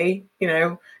somebody.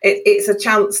 It's a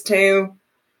chance to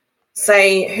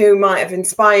say who might have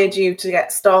inspired you to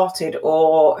get started,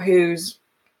 or who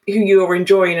you're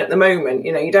enjoying at the moment.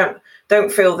 You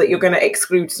don't feel that you're going to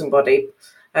exclude somebody.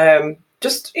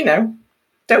 Just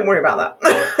don't worry about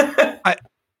that.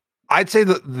 I'd say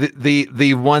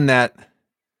the one that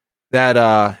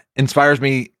inspires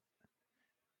me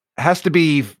has to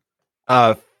be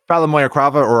Falamoya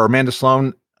Crava or Amanda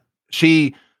Sloan.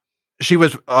 She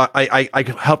was I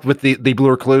helped with the Blue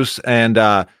Recluse, and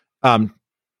her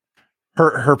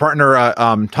partner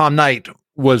Tom Knight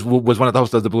was one of the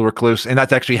hosts of the Blue Recluse, and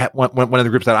that's actually one of the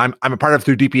groups that I'm a part of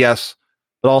through DPS,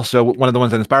 but also one of the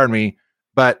ones that inspired me.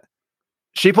 But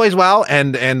she plays well,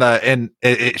 and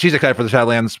she's excited for the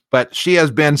Shadowlands, but she has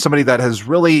been somebody that has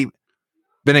really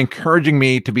been encouraging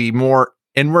me to be more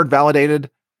inward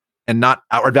validated and not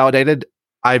outward validated.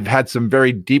 I've had some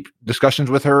very deep discussions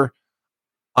with her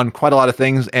on quite a lot of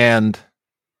things, and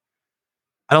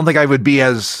I don't think I would be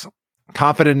as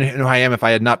confident in who I am if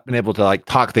I had not been able to like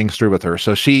talk things through with her.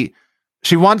 So she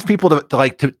wants people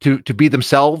to be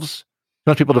themselves. She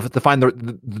wants people to find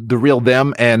the real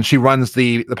them, and she runs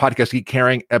the podcast Geek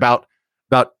Caring about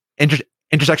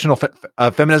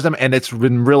intersectional feminism, and it's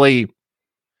been really,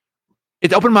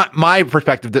 it's opened my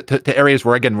perspective to areas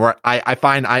where I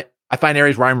find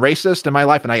areas where I'm racist in my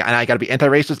life, and I got to be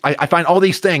anti-racist. I find all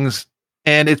these things,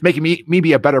 and it's making me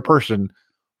be a better person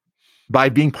by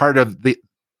being part of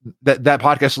that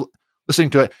podcast, listening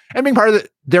to it, and being part of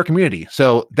their community.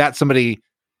 So that's somebody.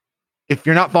 If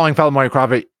you're not following Falamoya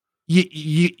Crava,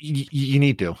 you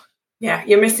need to. Yeah,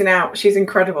 you're missing out. She's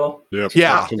incredible. Yep, She's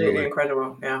absolutely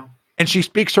incredible. Yeah. And she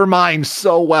speaks her mind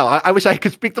so well. I wish I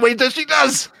could speak the way that she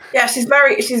does. Yeah, she's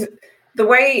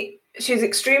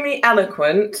extremely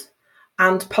eloquent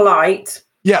and polite.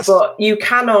 Yes. But you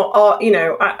cannot,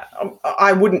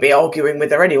 I wouldn't be arguing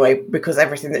with her anyway, because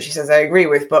everything that she says I agree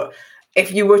with. But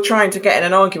if you were trying to get in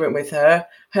an argument with her,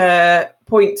 her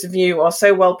points of view are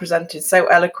so well presented, so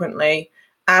eloquently,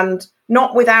 and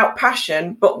not without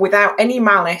passion, but without any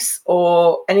malice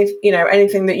or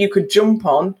anything that you could jump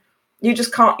on. You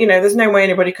just can't, there's no way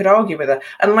anybody could argue with her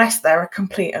unless they're a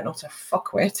complete and utter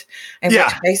fuckwit. In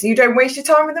which case, you don't waste your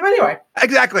time with them anyway.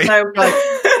 Exactly. So,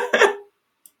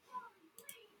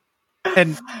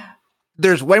 and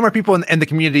there's way more people in the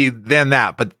community than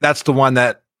that, but that's the one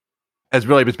that has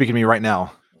really been speaking to me right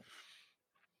now.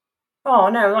 Oh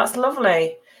no, that's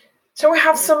lovely. So we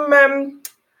have some.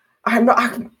 I'm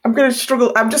going to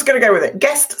struggle. I'm just going to go with it.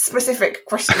 Guest specific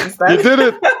questions. Then you did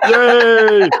it!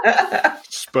 Yay!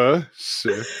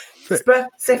 Specific.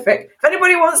 Specific. If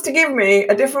anybody wants to give me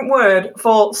a different word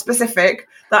for specific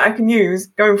that I can use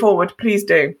going forward, please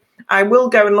do. I will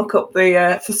go and look up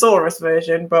the thesaurus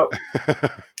version, but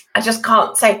I just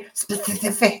can't say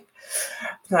specific.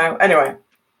 So anyway,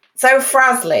 so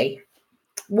Frasley,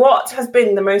 what has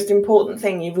been the most important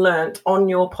thing you've learnt on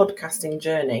your podcasting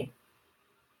journey?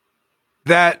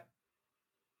 That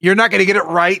you're not going to get it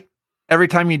right every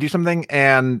time you do something,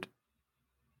 and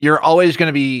you're always going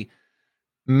to be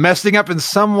messing up in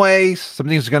some way.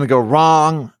 Something's going to go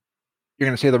wrong. You're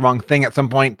going to say the wrong thing at some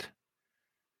point.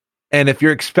 And if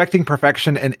you're expecting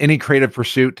perfection in any creative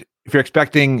pursuit, if you're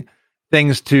expecting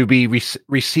things to be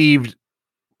received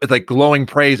with like glowing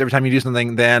praise every time you do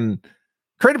something, then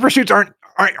creative pursuits aren't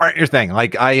your thing.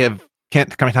 Like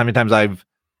can't count how many times I've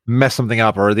messed something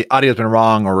up, or the audio's been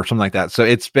wrong, or something like that. So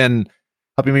it's been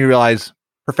helping me realize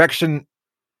perfection,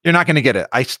 you're not going to get it.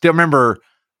 I still remember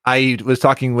I was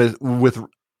talking with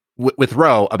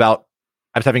Ro about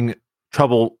I was having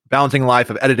trouble balancing life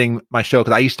of editing my show,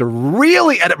 because I used to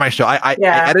really edit my show. I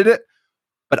edit it,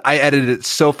 but I edited it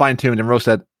so fine-tuned. And Ro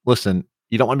said, listen,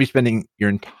 you don't want to be spending your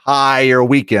entire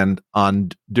weekend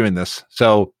on doing this.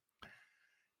 So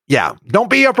yeah, don't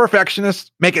be a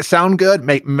perfectionist. Make it sound good,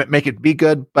 make it be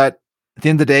good. But at the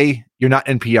end of the day, you're not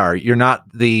NPR. You're not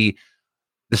This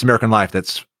American Life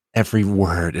that's every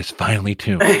word is finely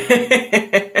tuned. Well,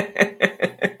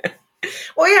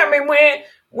 yeah, I mean,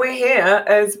 we're here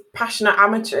as passionate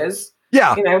amateurs.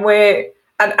 Yeah. You know,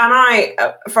 and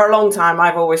I, for a long time,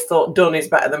 I've always thought done is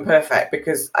better than perfect,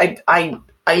 because I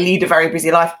lead a very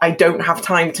busy life. I don't have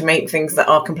time to make things that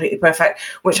are completely perfect,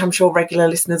 which I'm sure regular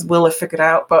listeners will have figured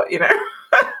out. But, you know,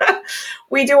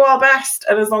 we do our best.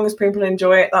 And as long as people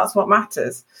enjoy it, that's what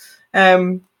matters.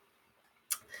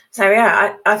 So,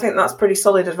 yeah, I think that's pretty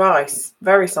solid advice.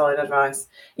 Very solid advice.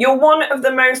 You're one of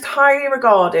the most highly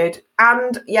regarded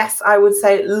and, yes, I would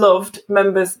say loved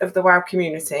members of the WoW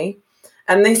community.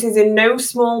 And this is in no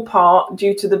small part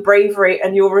due to the bravery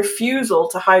and your refusal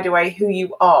to hide away who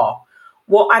you are.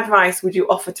 What advice would you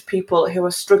offer to people who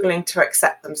are struggling to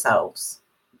accept themselves?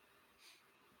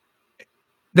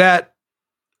 That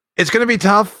it's going to be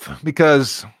tough,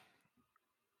 because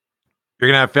you're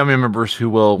going to have family members who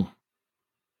will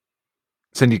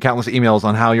send you countless emails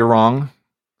on how you're wrong.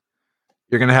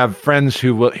 You're going to have friends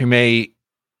who may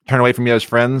turn away from you as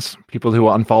friends, people who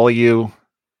will unfollow you.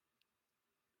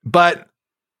 But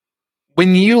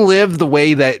when you live the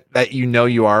way that you know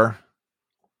you are,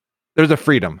 there's a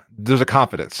freedom, there's a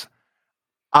confidence.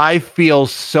 I feel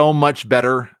so much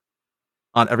better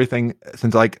on everything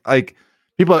since like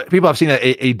people have seen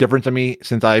a difference in me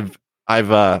since I've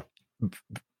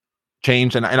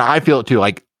changed, and I feel it too.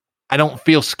 Like, I don't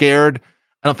feel scared.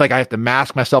 I don't think I have to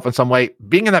mask myself in some way.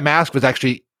 Being in that mask was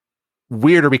actually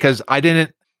weirder, because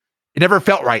it never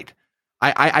felt right.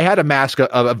 I had a mask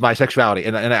of my sexuality,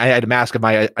 and I had a mask of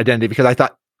my identity, because I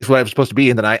thought it's what I was supposed to be,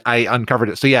 and then I uncovered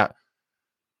it. So yeah,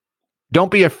 don't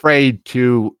be afraid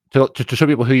to show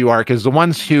people who you are, because the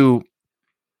ones who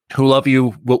love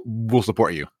you will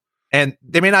support you, and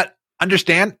they may not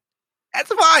understand.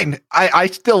 That's fine. I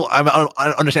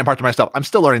understand parts of myself. I'm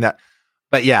still learning that,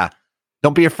 but yeah,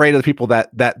 don't be afraid of the people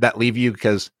that leave you,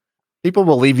 because people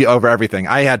will leave you over everything.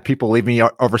 I had people leave me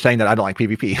over saying that I don't like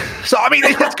PvP. So, I mean,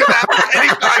 it's going to happen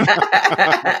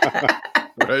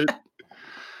anytime. Right?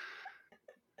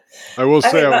 I will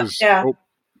say I was... Yeah. Oh.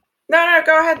 No,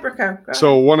 go ahead, Brico.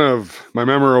 So one of my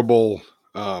memorable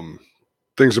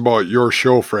things about your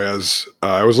show, Fraz,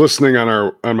 I was listening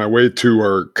on my way to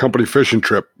our company fishing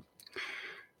trip,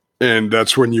 and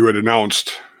that's when you had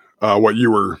announced what you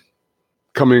were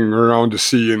coming around to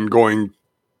see and going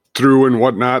through and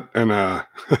whatnot. And I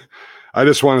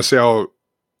just want to say how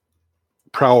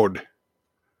proud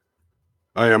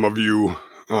I am of you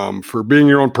for being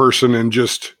your own person and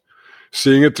just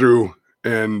seeing it through,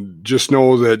 and just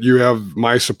know that you have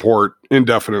my support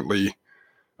indefinitely.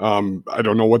 I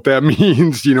don't know what that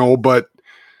means, but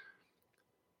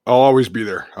I'll always be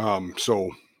there. So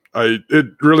it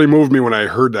really moved me when I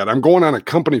heard that. I'm going on a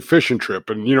company fishing trip,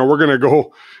 and we're going to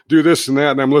go do this and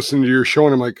that. And I'm listening to your show,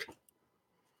 and I'm like,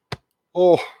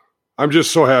 oh, I'm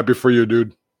just so happy for you,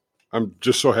 dude. I'm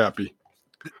just so happy.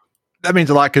 That means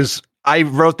a lot, because I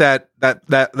wrote that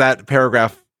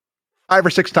paragraph 5 or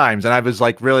 6 times, and I was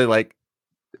like, really like,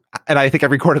 and I think I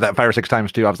recorded that 5 or 6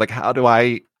 times too. I was like, how do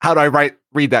I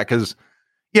read that? Because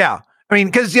yeah, I mean,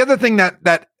 because the other thing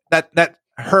that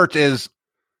hurt is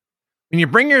when you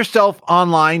bring yourself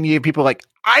online, you have people like,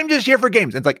 I'm just here for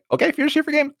games. It's like, okay, if you're just here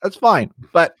for games, that's fine.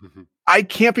 But I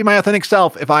can't be my authentic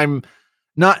self if I'm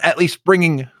not at least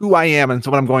bringing who I am and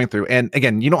what I'm going through. And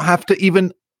again, you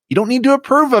don't need to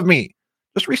approve of me.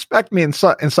 Just respect me in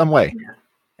some way.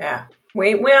 Yeah.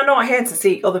 We are not here to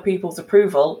seek other people's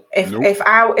approval.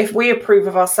 If we approve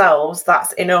of ourselves,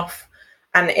 that's enough.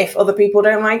 And if other people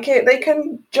don't like it, they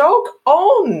can jog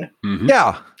on. Mm-hmm.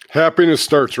 Yeah. Happiness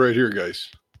starts right here, guys.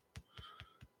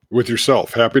 With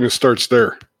yourself. Happiness starts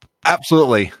there.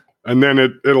 Absolutely. And then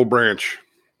it'll branch.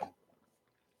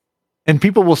 And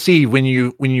people will see when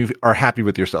you are happy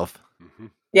with yourself.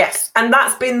 Yes, and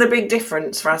that's been the big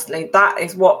difference, Rasley. That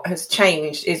is what has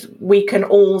changed, is we can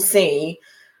all see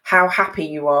how happy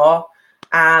you are.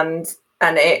 And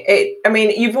it I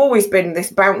mean, you've always been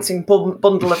this bouncing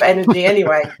bundle of energy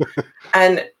anyway.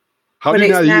 And how do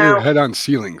you not eat your head on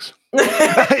ceilings?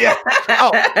 Yeah.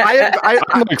 Oh,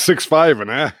 I'm like 6'5",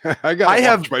 and I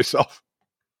have myself.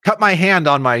 Cut my hand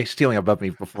on my ceiling above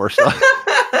me before, so.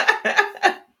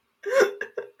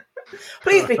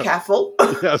 Please be careful.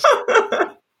 Yes.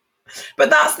 But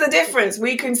that's the difference.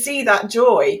 We can see that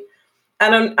joy.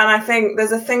 And I think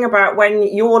there's a thing about when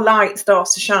your light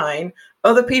starts to shine,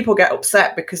 other people get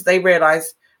upset because they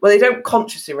realise, well, they don't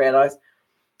consciously realise,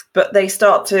 but they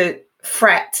start to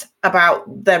fret about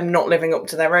them not living up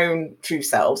to their own true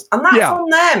selves. And that's on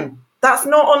them. That's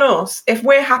not on us. If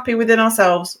we're happy within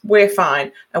ourselves, we're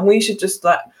fine. And we should just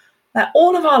let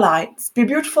all of our lights be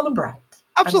beautiful and bright.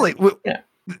 Absolutely.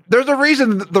 There's a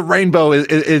reason the rainbow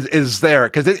is there,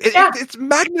 because it's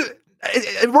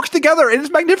it works together and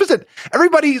it's magnificent.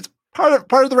 Everybody's part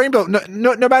of the rainbow.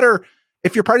 No matter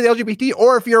if you're part of the LGBT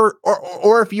or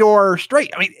if you're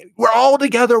straight. I mean, we're all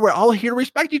together. We're all here to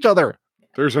respect each other.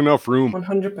 There's enough room.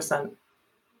 100%.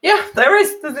 Yeah, there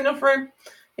is. There's enough room.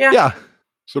 Yeah. Yeah.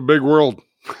 It's a big world.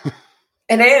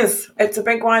 It is. It's a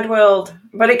big wide world,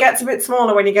 but it gets a bit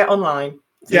smaller when you get online.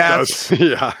 Yes.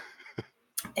 Yeah.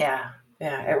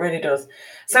 Yeah, it really does.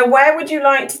 So where would you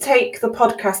like to take the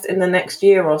podcast in the next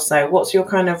year or so? What's your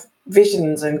kind of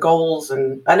visions and goals?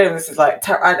 And I know this is like,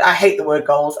 I hate the word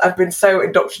goals. I've been so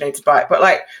indoctrinated by it. But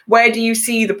like, where do you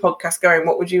see the podcast going?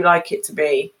 What would you like it to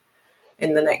be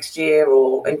in the next year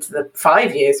or into the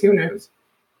 5 years? Who knows?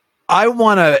 I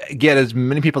want to get as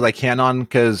many people as I can on,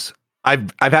 because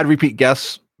I've had repeat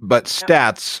guests, but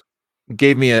Stats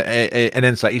gave me an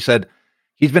insight. He said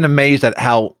he's been amazed at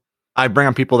how I bring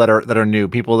on people that are new,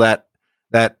 people that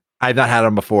I've not had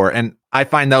on before. And I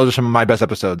find those are some of my best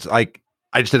episodes. Like,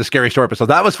 I just did a scary story episode.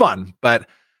 That was fun, and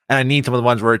I need some of the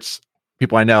ones where it's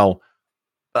people I know,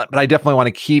 but I definitely want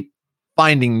to keep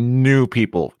finding new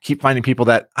people, keep finding people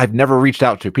that I've never reached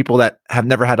out to, people that have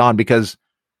never had on, because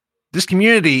this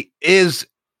community is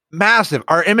massive.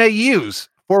 Our MAUs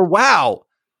for WoW,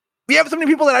 we have so many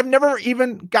people that I've never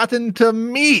even gotten to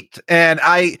meet. And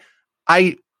I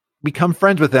become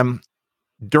friends with them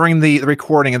during the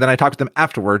recording, and then I talk to them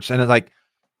afterwards. And it's like,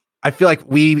 I feel like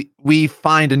we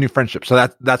find a new friendship. So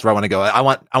that's where I want to go. I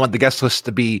want the guest list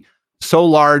to be so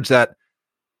large that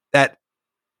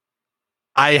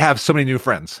I have so many new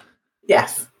friends.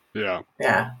 Yes. Yeah.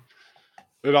 Yeah.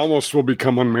 It almost will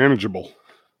become unmanageable.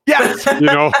 Yes.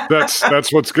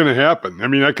 That's what's going to happen. I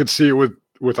mean, I could see it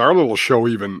with our little show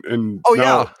even. And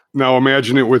now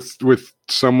imagine it with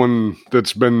someone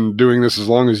that's been doing this as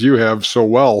long as you have so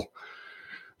well,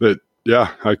 that,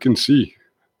 I can see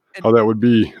how that would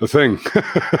be a thing.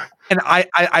 And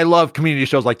I love community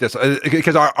shows like this,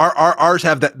 because ours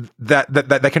have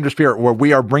that kindred spirit where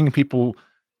we are bringing people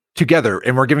together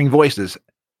and we're giving voices.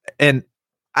 And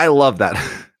I love that.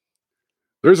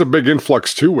 There's a big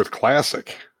influx too with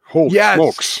classic. Holy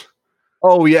smokes.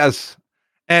 Oh, yes.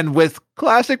 And with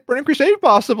classic Burning Crusade,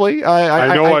 possibly.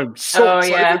 I'm so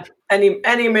excited. Yeah.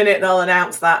 Any minute they'll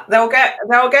announce that. They'll get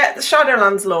the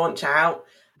Shadowlands launch out,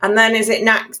 and then is it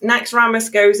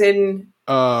Naxxramas goes in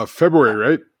February,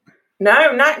 right?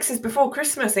 No, Nax is before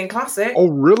Christmas in Classic. Oh,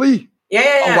 really?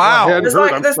 Yeah. Oh, wow. I hadn't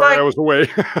heard. I'm sorry, I was away.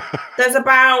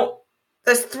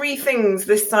 There's 3 things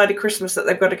this side of Christmas that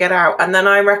they've got to get out, and then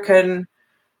I reckon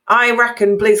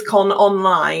BlizzCon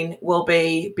Online will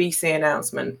be BC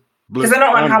announcement, because they're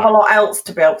not going to have a lot else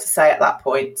to be able to say at that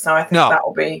point. So I think that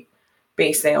will be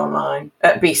BC Online.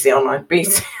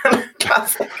 BC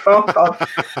Classic. Oh God.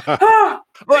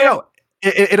 Well, no,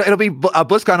 it'll be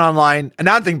BlizzCon Online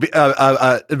announcing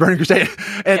Burning Crusade,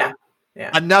 and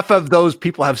enough of those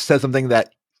people have said something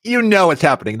that it's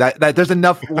happening. That there's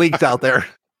enough leaks out there.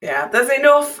 Yeah, there's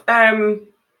enough. I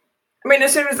mean,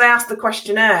 as soon as they asked the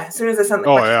questionnaire, as soon as they sent the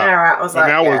questionnaire out, I was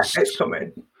like, it's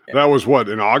coming. Yeah. That was what,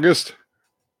 in August?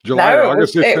 July,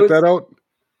 August they sent that out?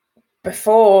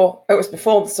 It was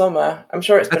before the summer. I'm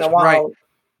sure it's been a while.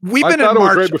 Right. I thought it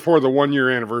was right before the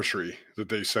 1-year anniversary that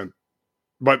they sent.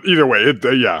 But either way,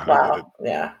 Wow.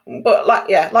 Yeah. But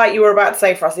like you were about to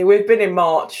say, Frosty, we've been in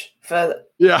March for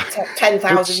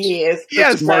 10,000 years.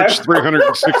 Yes, March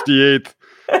 368th.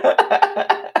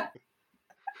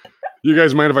 You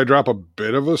guys mind if I drop a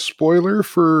bit of a spoiler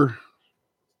for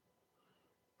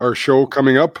our show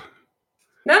coming up?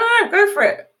 No, go for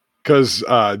it. Because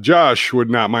Josh would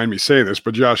not mind me saying this,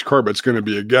 but Josh Corbett's going to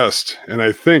be a guest, and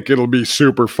I think it'll be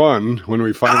super fun when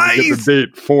we finally get the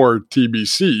date for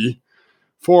TBC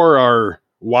for our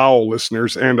WoW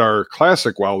listeners and our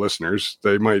classic WoW listeners,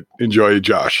 they might enjoy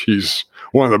Josh. He's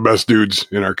one of the best dudes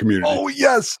in our community. Oh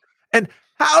yes. And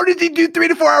how did he do 3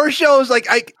 to 4 hour shows? Like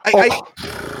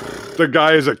the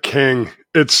guy is a king.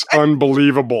 It's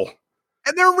unbelievable.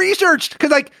 And they're researched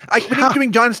because when he was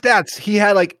doing John Stats, he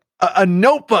had like a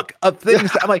notebook of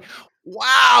things. That I'm like,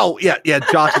 wow. Yeah.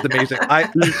 Josh is amazing.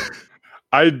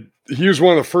 He was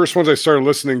one of the first ones I started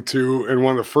listening to, and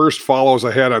one of the first follows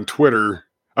I had on Twitter.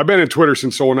 I've been in Twitter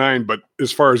since 2009, but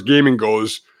as far as gaming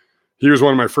goes, he was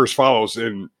one of my first follows,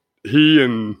 and he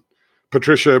and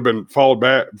Patricia have been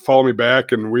follow me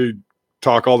back, and we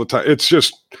talk all the time. It's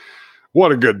just,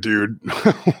 what a good dude.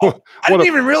 I didn't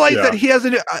even realize that he has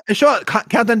a show,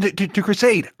 Countdown to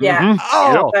Crusade. Yeah. Mm-hmm.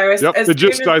 Oh, yep.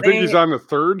 I think he's on the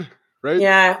 3rd, right?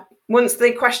 Yeah. Once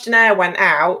the questionnaire went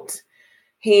out,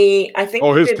 his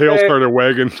tail started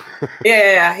wagging.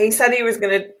 Yeah. He said he was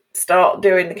going to start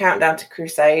doing the Countdown to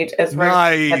Crusade, as Rose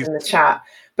said in the chat.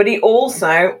 But he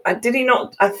also, did he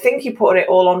not? I think he put it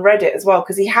all on Reddit as well,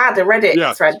 because he had a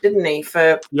Reddit thread, didn't he,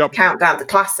 for Countdown to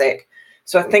Classic.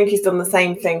 So I think he's done the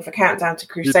same thing for Countdown to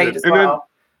Crusade as well.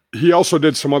 He also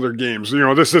did some other games.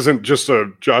 This isn't just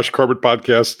a Josh Corbett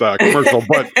podcast commercial,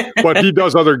 but he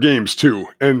does other games too.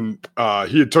 And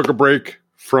he had took a break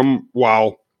from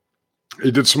WoW. He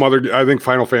did some other, I think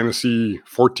Final Fantasy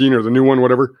 14 or the new one,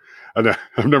 whatever. And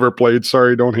I've never played.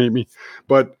 Sorry, don't hate me.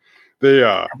 But they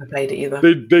haven't played it either.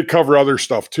 They cover other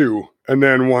stuff too. And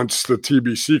then once the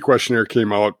TBC questionnaire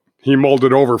came out, he mulled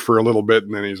it over for a little bit,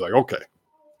 and then he's like, "Okay,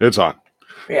 it's on."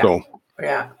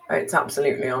 Yeah, it's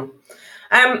absolutely on.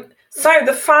 So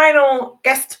the final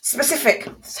guest specific.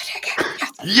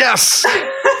 Yes.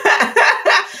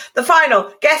 The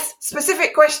final guest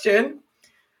specific question.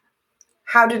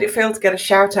 How did it feel to get a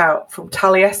shout out from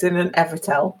Taliesin and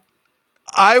Evertel?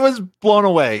 I was blown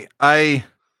away.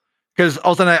 Because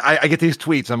all of a sudden I get these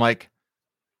tweets. I'm like,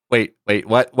 wait,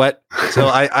 what? So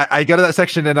I go to that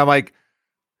section and I'm like,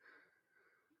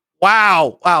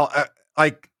 wow.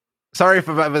 Sorry if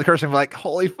I'm cursing, but like,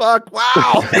 holy fuck,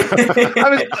 wow.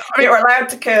 You're allowed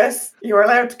to curse. You're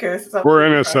allowed to curse. We're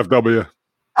NSFW.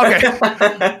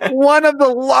 Okay. One of the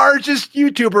largest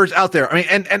YouTubers out there. I mean,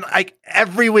 and like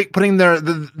every week putting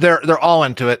their all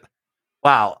into it.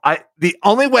 Wow. The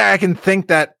only way I can think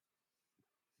that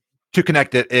to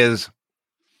connect it is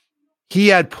he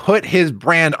had put his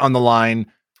brand on the line,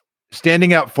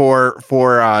 standing up for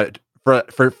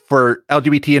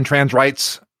LGBT and trans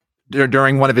rights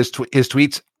during one of his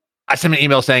tweets. I sent him an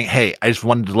email saying, "Hey, I just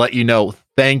wanted to let you know,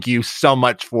 thank you so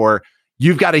much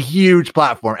you've got a huge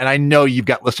platform, and I know you've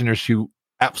got listeners who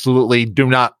absolutely do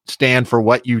not stand for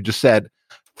what you just said.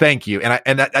 Thank you."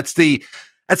 And that's the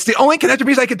only connector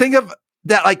piece I could think of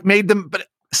that like made them. But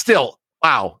still,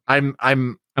 wow, I'm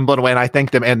blown away, and I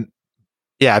thank them. And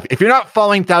yeah, if you're not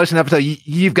following Taliesin Evertel,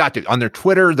 you've got to on their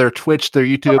Twitter, their Twitch, their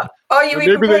YouTube.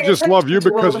 Maybe they just love you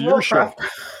because of your show.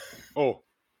 Oh.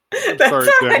 Sorry,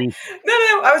 Danny. No.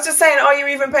 I was just saying, are you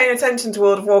even paying attention to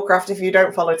World of Warcraft if you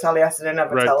don't follow Taliesin and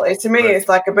Evertel? Right. To me, it's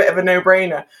like a bit of a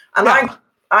no-brainer. And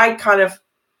I kind of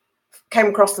came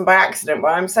across them by accident, but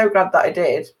I'm so glad that I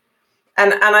did.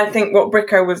 And I think what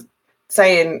Bricko was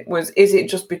saying was, is it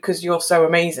just because you're so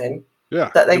amazing? Yeah,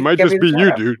 that they it might just be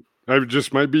you, dude. It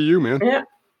just might be you, man. Yeah.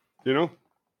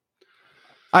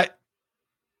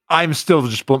 I'm still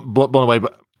just blown away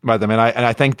by them, and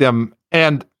I thank them.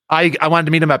 And I wanted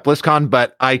to meet him at BlizzCon,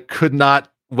 but I could not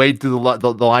wade through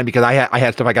the line because I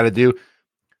had stuff I got to do.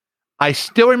 I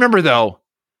still remember though,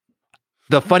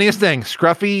 the funniest thing,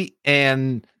 Scruffy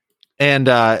and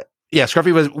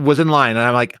Scruffy was in line, and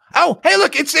I'm like, "Oh, hey,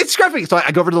 look, it's Scruffy." So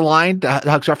I go over to the line to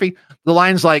hug Scruffy. The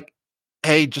line's like,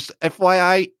 "Hey, just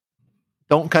FYI,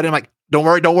 don't cut him." Like, don't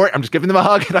worry. I'm just giving them a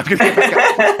hug, and I'm gonna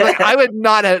like,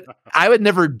 I would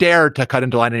never dare to cut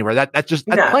into line anywhere. That's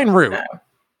plain rude. No.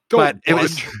 Don't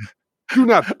budge. Do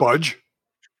not budge.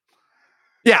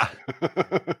 Yeah.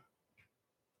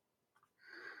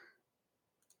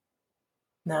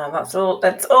 No, that's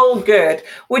all good.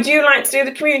 Would you like to do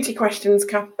the community questions,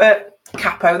 Capo?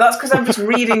 That's because I'm just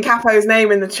reading Capo's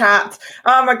name in the chat.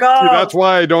 Oh my god. See, that's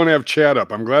why I don't have chat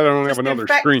up. I'm glad I don't have another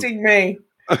screen.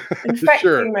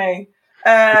 Infecting me.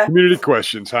 Community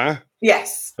questions, huh?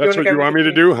 Yes. That's what you want me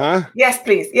to do, huh? Yes,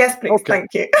 please. Okay.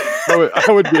 Thank you. I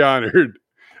would be honored.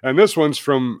 And this one's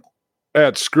from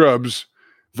 @Scrubs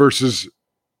versus,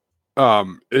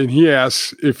 and he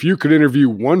asks, if you could interview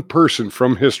one person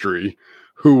from history,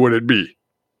 who would it be?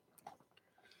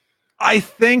 I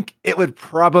think it would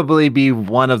probably be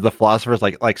one of the philosophers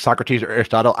like Socrates or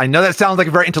Aristotle. I know that sounds like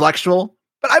very intellectual,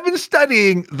 but I've been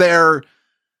studying their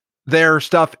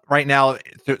stuff right now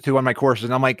through one of my courses,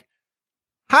 and I'm like,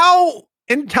 how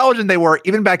intelligent they were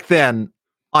even back then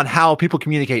on how people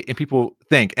communicate and people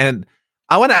think. And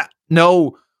I want to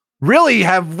know, really,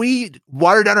 have we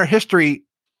watered down our history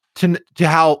to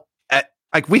how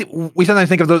like we sometimes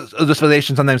think of those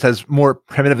civilizations sometimes as more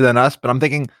primitive than us, but I'm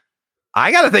thinking,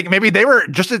 I got to think maybe they were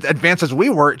just as advanced as we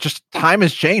were. Just time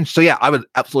has changed. So yeah, I would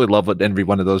absolutely love to envy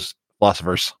one of those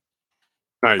philosophers.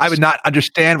 Nice. I would not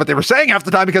understand what they were saying half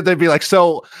the time because they'd be like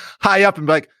so high up and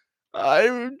be like,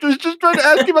 I'm just trying to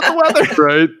ask you about the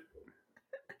weather.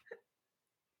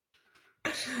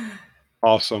 Right.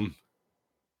 Awesome.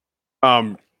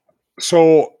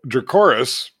 So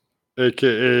Dracoris,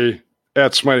 aka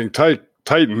at Smiting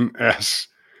Titan, asks,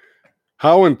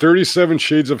 how in 37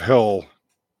 Shades of Hell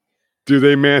do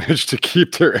they manage to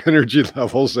keep their energy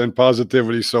levels and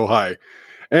positivity so high?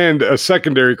 And a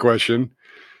secondary question,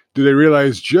 do they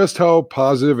realize just how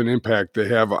positive an impact they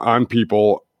have on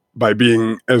people by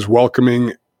being as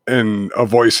welcoming and a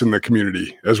voice in the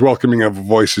community, as welcoming of a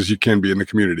voice as you can be in the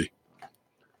community?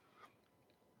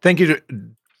 Thank you,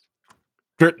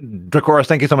 Dracoris.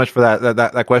 Thank you so much for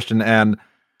that question, and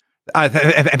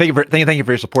thank you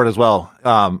for your support as well.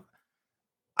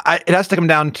 It has to come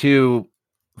down to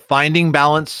finding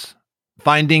balance,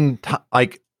 finding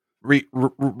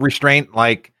restraint.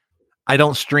 Like, I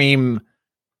don't stream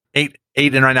 8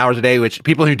 and 9 hours a day, which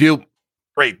people who do,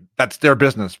 great, that's their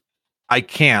business. I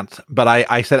can't, but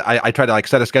I try to like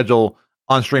set a schedule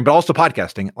on stream, but also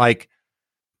podcasting. Like,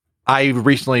 I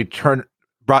recently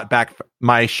brought back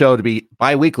my show to be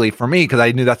bi-weekly for me because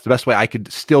I knew that's the best way I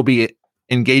could still be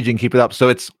engaging, keep it up. So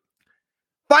it's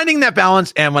finding that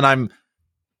balance. And when I'm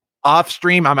off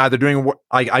stream, I'm either doing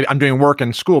I'm doing work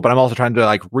and school, but I'm also trying to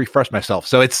like refresh myself.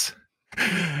 So it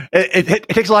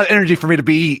takes a lot of energy for me to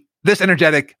be this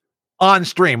energetic on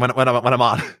stream when I'm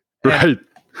on. Right.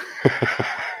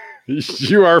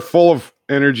 You are full of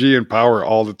energy and power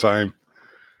all the time.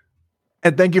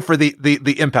 And thank you for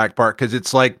the impact part, because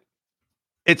it's like,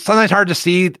 it's sometimes hard to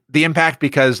see the impact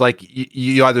because like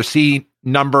you either see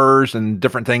numbers and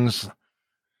different things,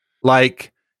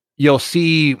 like you'll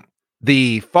see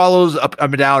the follows up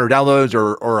and down or downloads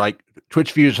or like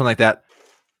Twitch views or something like that.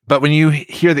 But when you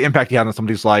hear the impact you had on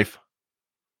somebody's life,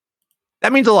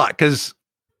 that means a lot, because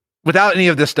without any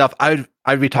of this stuff, I'd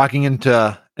be talking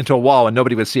into a wall and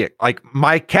nobody would see it. Like,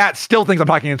 my cat still thinks I'm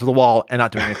talking into the wall and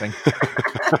not doing anything.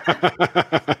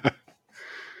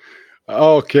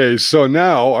 Okay, so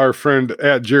now our friend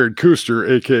at Jared Kuster,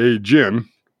 aka Jim,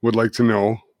 would like to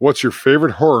know, what's your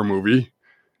favorite horror movie?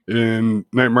 In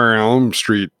Nightmare on Elm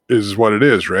Street is what it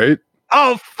is, right?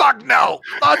 Oh, fuck no.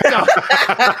 Fuck no.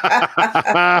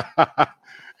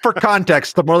 For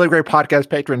context, the Morley Gray podcast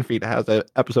Patreon feed has an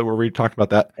episode where we talked about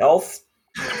that. Elf.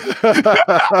 So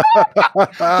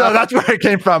that's where it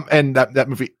came from, and that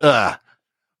movie. But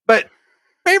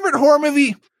favorite horror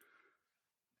movie,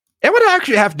 it would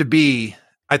actually have to be,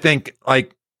 I think,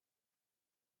 like,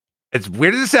 it's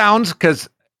weird as it sounds, because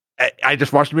I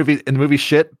just watched the movie and the movie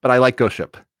shit, but I like Ghost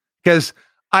Ship, because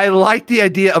I like the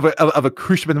idea of a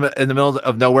cruise ship in the middle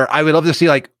of nowhere. I would love to see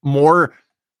like more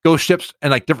ghost ships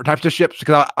and like different types of ships,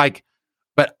 because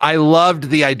but I loved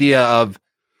the idea of,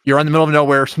 you're in the middle of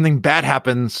nowhere, something bad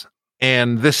happens,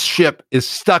 and this ship is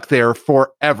stuck there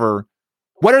forever.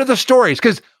 What are the stories?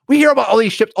 Because we hear about all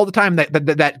these ships all the time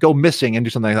that go missing and do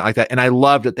something like that. And I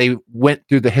love that they went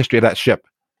through the history of that ship.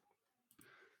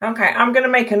 Okay, I'm going to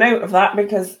make a note of that,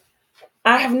 because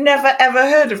I have never, ever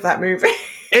heard of that movie.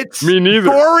 It's me neither.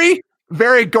 Gory,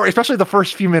 very gory, especially the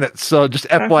first few minutes. So just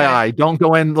FYI, don't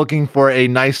go in looking for a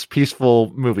nice,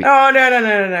 peaceful movie. Oh,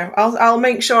 no. I'll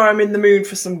make sure I'm in the mood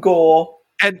for some gore.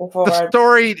 And the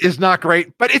story is not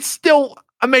great, but it's still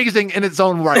amazing in its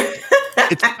own right.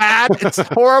 It's bad, it's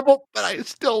horrible, but I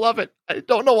still love it. I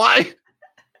don't know why.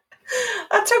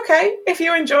 That's okay. If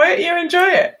you enjoy it, you enjoy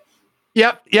it.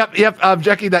 Yep.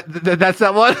 Jackie, that's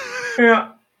that one.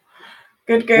 Yeah.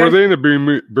 Good. Were they in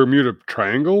the Bermuda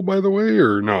Triangle, by the way,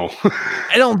 or no?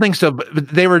 I don't think so, but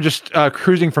they were just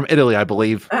cruising from Italy, I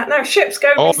believe. No, ships go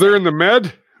missing. Oh, they're in the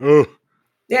Med? Oh.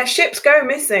 Yeah, ships go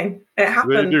missing. It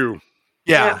happened. They do.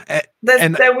 Yeah.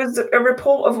 There was a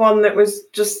report of one that was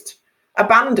just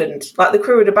abandoned. Like, the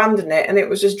crew had abandoned it and it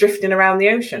was just drifting around the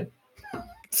ocean.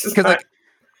 Because like,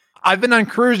 I've been on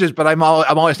cruises, but I'm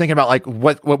always thinking about like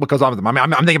what goes on with them. I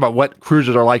mean, I'm thinking about what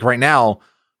cruises are like right now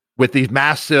with these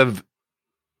massive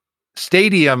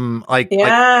stadium like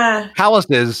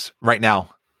palaces right now.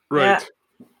 Right.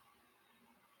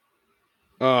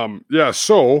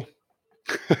 So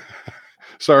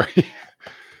sorry.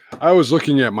 I was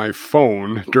looking at my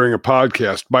phone during a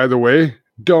podcast. By the way,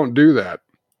 don't do that.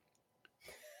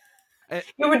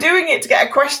 You were doing it to get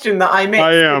a question that I missed.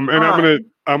 I am, and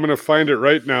I'm going to find it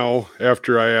right now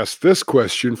after I ask this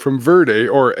question from Verde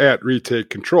or at Retake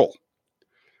Control.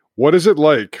 What is it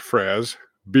like, Fraz,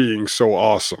 being so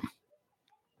awesome?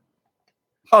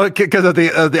 Oh, because of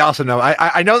the awesome gnome.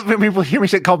 I know when people hear me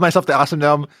call myself the awesome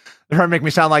gnome, they're trying to make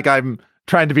me sound like I'm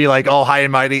trying to be like all high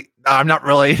and mighty. I'm not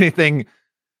really anything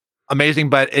amazing,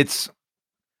 but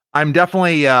I'm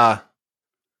definitely,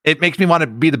 it makes me want to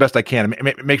be the best I can.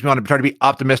 It makes me want to try to be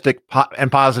optimistic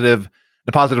and positive,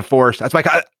 the positive force. That's why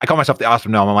I call myself the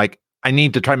awesome gnome. I'm like, I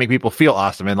need to try to make people feel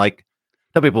awesome and like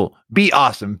tell people, be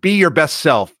awesome, be your best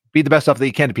self, be the best self that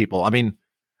you can to people. I mean,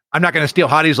 I'm not going to steal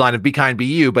Hottie's line of be kind, be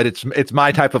you, but it's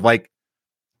my type of like,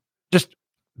 just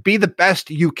be the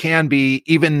best you can be,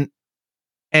 even,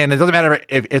 and it doesn't matter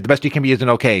if the best you can be isn't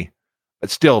okay, but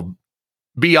still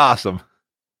be awesome.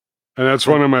 And that's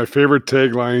one of my favorite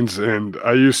taglines. And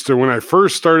I used to, when I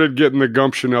first started getting the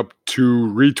gumption up to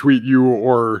retweet you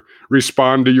or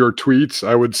respond to your tweets,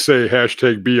 I would say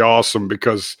hashtag be awesome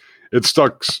because it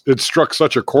struck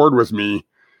such a chord with me.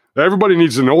 Everybody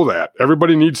needs to know that.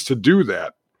 Everybody needs to do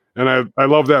that. And I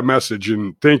love that message.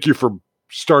 And thank you for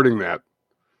starting that.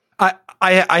 I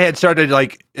had started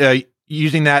like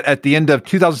using that at the end of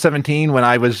 2017 when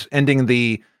I was ending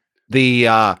the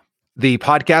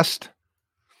podcast.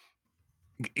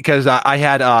 Because I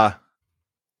had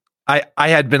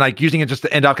been like using it just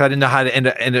to end off because I didn't know how to end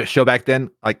a show back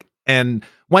then. Like, and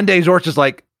one day Zorch is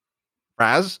like,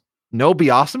 Fraz, no, be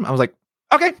awesome. I was like,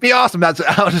 okay, be awesome.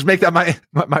 I'll just make that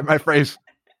my phrase.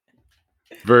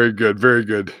 Very good, very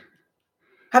good.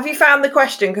 Have you found the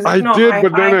question? Because I did,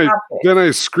 but then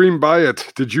I screamed by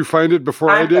it. Did you find it before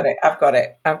I did? I've got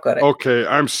it. Okay,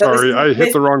 I'm sorry. I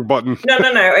hit the wrong button. No.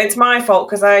 It's my fault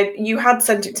because you had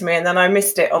sent it to me and then I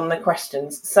missed it on the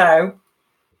questions. So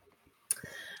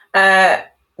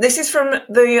this is from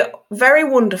the very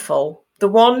wonderful, the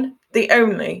one, the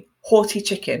only, Haughty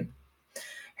Chicken,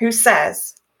 who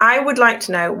says, I would like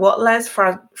to know what led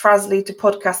Frasley to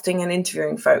podcasting and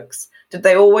interviewing folks. Did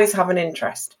they always have an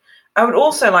interest? I would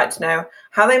also like to know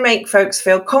how they make folks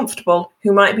feel comfortable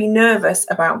who might be nervous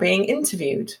about being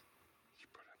interviewed.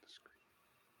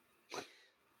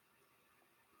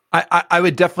 I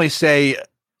would definitely say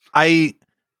I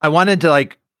wanted to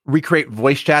like recreate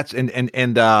voice chats and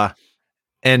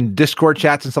Discord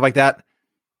chats and stuff like that.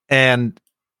 And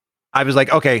I was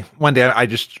like, okay, one day I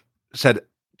just said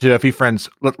to a few friends,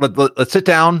 let's sit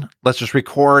down, let's just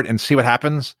record and see what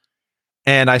happens.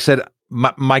 And I said,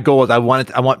 my goal is I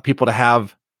want people to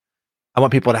have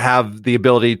the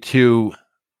ability to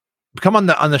come on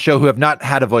the show who have not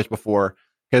had a voice before,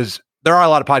 because there are a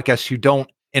lot of podcasts who don't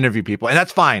interview people, and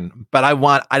that's fine. But I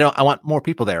want more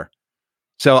people there.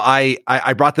 So I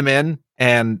brought them in,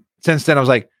 and since then I was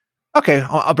like, okay,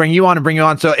 I'll bring you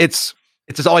on. So it's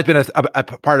just always been a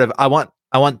part of I want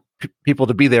people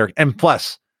to be there, and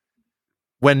plus,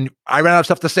 when I ran out of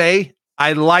stuff to say,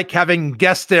 I like having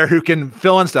guests there who can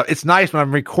fill in stuff. It's nice when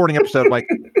I'm recording episode, like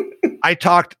I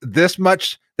talked this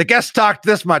much, the guest talked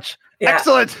this much. Yeah.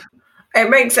 Excellent.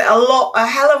 It makes it a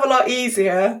hell of a lot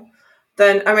easier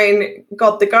than, I mean,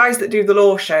 God, the guys that do the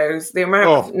law shows, the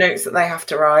amount of notes that they have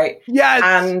to write.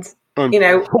 Yes. And, you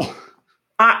know,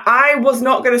 I was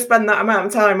not going to spend that amount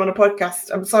of time on a podcast.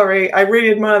 I'm sorry. I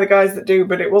really admire the guys that do,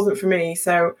 but it wasn't for me.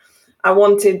 So I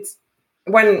wanted,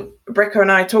 when Bricko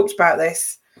and I talked about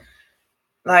this,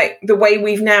 like the way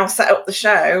we've now set up the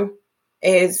show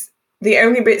is the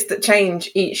only bits that change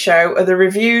each show are the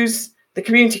reviews, the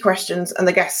community questions, and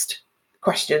the guest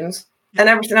questions, and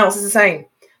everything else is the same.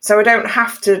 So I don't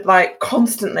have to like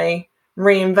constantly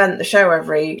reinvent the show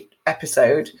every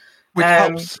episode. Which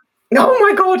helps. Oh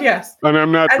my God, yes. And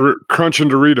I'm not crunching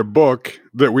to read a book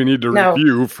that we need to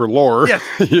review for lore. Yes.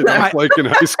 Like in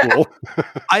high school.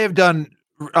 I have done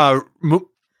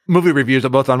movie reviews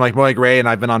both on like Roy Gray, and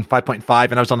I've been on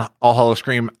 5.5, and I was on All Hollow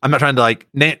Scream. I'm not trying to like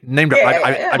name it.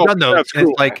 I've done those. And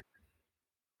it's like,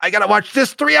 I gotta watch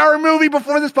this 3-hour movie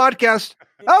before this podcast.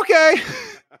 Okay.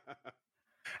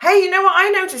 Hey, you know what I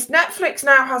noticed? Netflix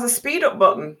now has a speed up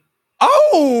button.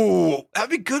 Oh, that'd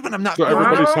be good when I'm not. So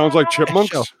everybody sounds like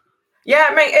chipmunks.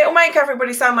 Yeah, it'll make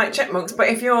everybody sound like chipmunks. But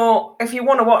if you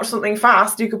want to watch something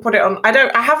fast, you could put it on.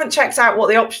 I haven't checked out what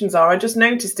the options are. I just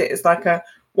noticed it as like a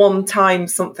one-time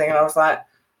something, and I was like,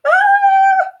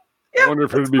 yeah, I wonder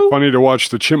if it'd be funny to watch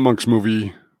the Chipmunks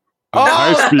movie on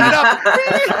high speed.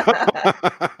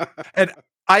 And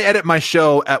I edit my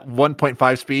show at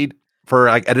 1.5 speed for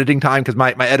like editing time because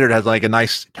my editor has like a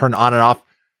nice turn on and off.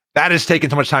 That is taking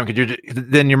so much time because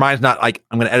then your mind's not like,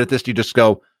 I'm going to edit this. You just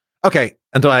go, okay,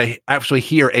 until I actually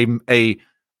hear a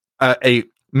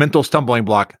mental stumbling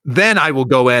block. Then I will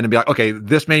go in and be like, okay,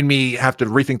 this made me have to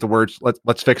rethink the words.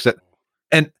 Let's fix it.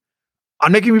 and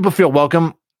I'm making people feel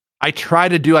welcome. I try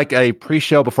to do like a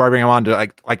pre-show before I bring them on to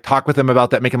like talk with them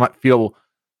about that, make them feel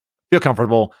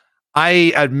comfortable.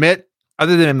 I admit,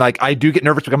 other than like I do get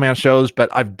nervous coming on shows, but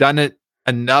I've done it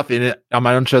enough on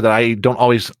my own show that I don't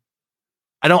always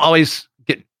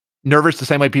get nervous the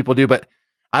same way people do. But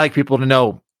I like people to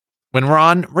know when we're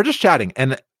on, we're just chatting,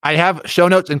 and I have show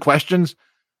notes and questions,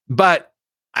 but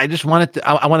I just wanted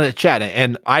to chat,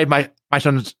 and I my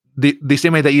son's the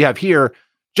same way that you have here,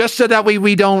 just so that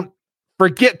we don't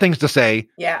forget things to say.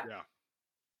 Yeah.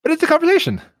 But it's a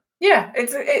conversation. Yeah,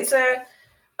 it's a.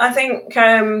 I think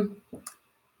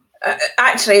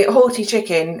actually, Haughty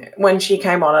Chicken, when she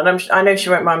came on, and I know she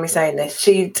won't mind me saying this,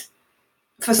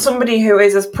 for somebody who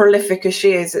is as prolific as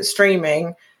she is at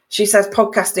streaming, she says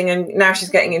podcasting, and now she's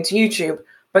getting into YouTube.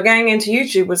 But getting into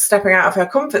YouTube was stepping out of her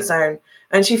comfort zone,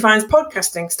 and she finds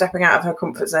podcasting stepping out of her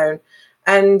comfort zone.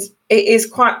 And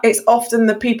it's often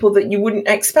the people that you wouldn't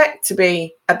expect to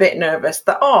be a bit nervous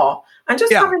that are. And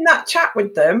just having that chat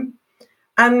with them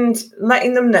and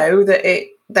letting them know that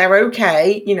they're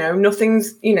okay,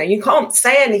 nothing's, you can't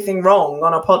say anything wrong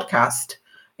on a podcast.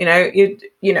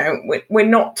 We're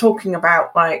not talking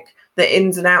about like the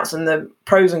ins and outs and the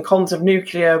pros and cons of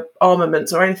nuclear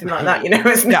armaments or anything like that.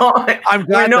 It's not. I'm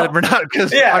glad that we're not,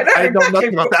 because I don't know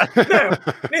nothing about that. No,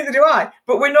 neither do I.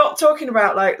 But we're not talking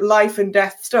about like life and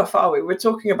death stuff, are we? We're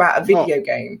talking about a video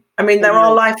game. I mean, there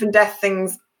are life and death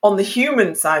things on the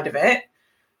human side of it,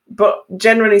 but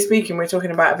generally speaking, we're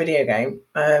talking about a video game.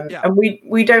 And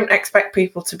we don't expect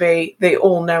people to be the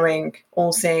all-knowing,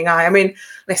 all-seeing eye. I mean,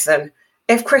 listen,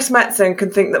 if Chris Metzen can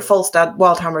think that Falstad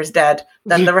Wildhammer is dead,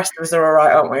 then the rest of us are all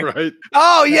right, aren't we? Right.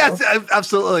 Oh, yes,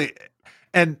 absolutely.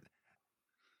 And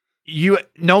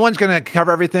no one's going to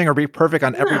cover everything or be perfect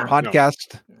on every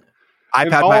podcast. I've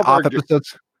had my off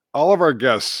episodes. All of our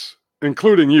guests,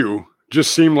 including you,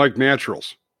 just seem like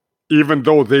naturals, even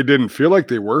though they didn't feel like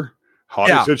they were.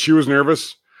 Hottie said she was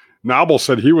nervous. Nobble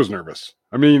said he was nervous.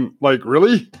 I mean, like,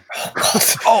 really?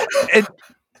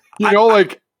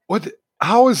 What?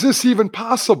 How is this even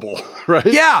possible? Right?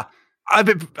 Yeah.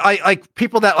 I like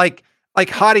people that like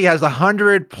Hottie has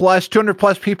 100 plus, 200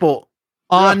 plus people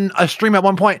on a stream at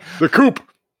one point. The Coop.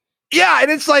 Yeah.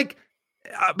 And it's like,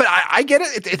 but I get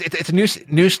it. It's a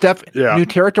new step, new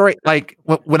territory. Like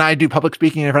when I do public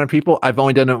speaking in front of people, I've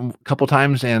only done it a couple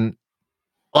times, and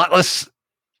I'm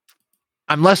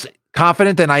less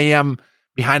confident than I am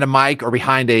behind a mic or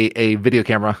behind a video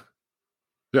camera.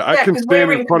 Yeah. I can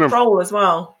stand in front of as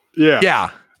well.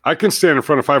 Yeah. I can stand in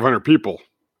front of 500 people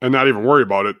and not even worry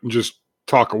about it and just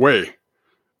talk away.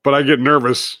 But I get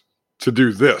nervous to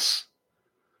do this.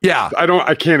 Yeah.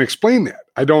 I can't explain that.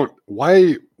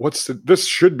 This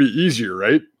should be easier,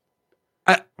 right?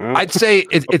 I'd say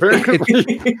it's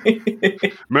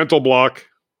mental block.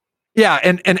 Yeah.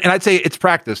 And I'd say it's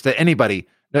practice that anybody.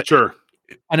 Sure.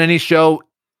 On any show,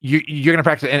 you're going to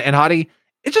practice. And Hottie,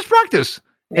 it's just practice.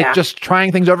 Yeah. It's just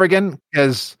trying things over again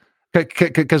because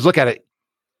look at it.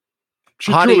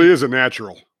 She truly is a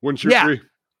natural. Wouldn't you agree?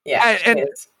 Yeah.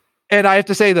 And I have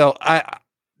to say though,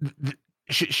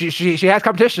 she has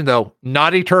competition though.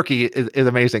 Naughty Turkey is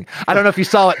amazing. I don't know if you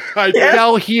saw it.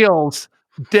 Bell Heels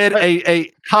did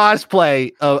a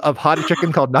cosplay of Hottie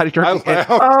Chicken called Naughty Turkey.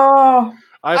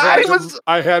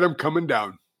 I had him coming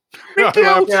down. I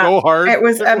laughed so hard. It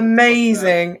was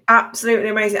amazing. Absolutely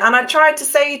amazing. And I tried to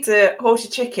say to Haughty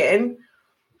Chicken,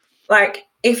 like,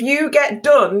 if you get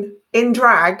done in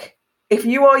drag, if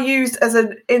you are used as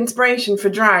an inspiration for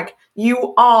drag,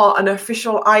 you are an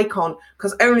official icon,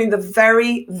 because only the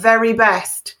very, very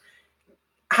best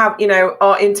are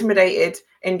intimidated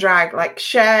in drag, like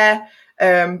Cher,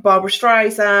 Barbara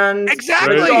Streisand,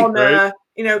 Madonna,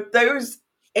 those.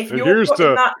 If you're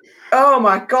putting that, oh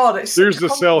my God, here's the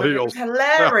Cell Heels. It's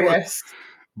hilarious.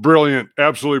 Brilliant.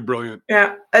 Absolutely brilliant.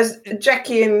 Yeah. As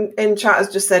Jackie in chat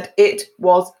has just said, it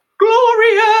was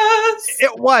glorious.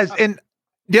 It was. And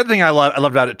the other thing I loved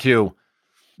about it too,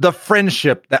 the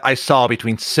friendship that I saw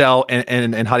between Cell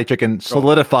and Hottie Chicken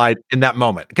solidified in that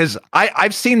moment. Because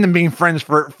I've seen them being friends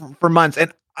for months,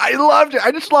 and I loved it.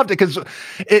 I just loved it because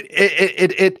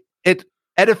it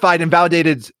edified and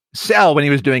validated Cell when he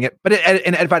was doing it, but it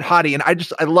edified Hottie, and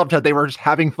I loved how they were just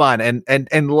having fun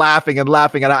and laughing, and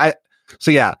it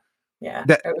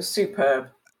was superb.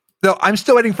 Though I'm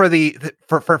still waiting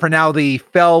for for now the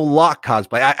Fell Lock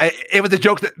cosplay. It was a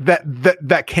joke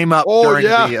that came up during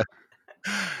the.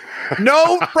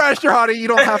 No pressure, Hottie. You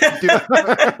don't have to do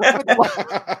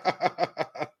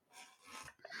it.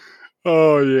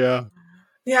 Oh yeah.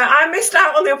 Yeah, I missed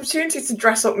out on the opportunity to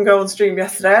dress up and go on stream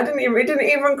yesterday. It didn't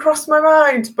even cross my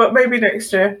mind, but maybe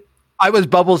next year. I was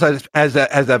Bubbles as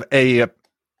a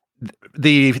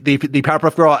the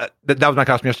Powerpuff Girl, that was my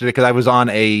costume yesterday because I was on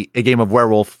a game of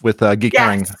Werewolf with Geek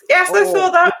Herring. Yes, I saw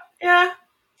that. Yeah.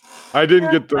 I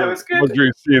didn't get the luxury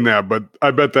of seeing that, but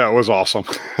I bet that was awesome.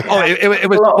 Oh, it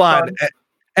was fun.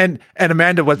 And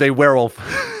Amanda was a werewolf.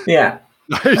 Yeah.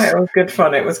 Nice. It was good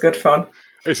fun. It was good fun.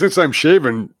 Hey, since I'm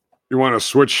shaving, you want to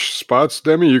switch spots,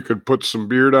 Demi? You could put some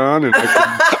beard on and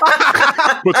I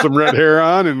can put some red hair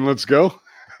on, and let's go.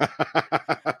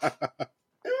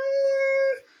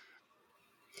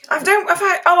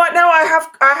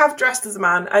 I have dressed as a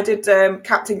man. I did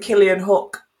Captain Killian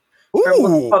Hook from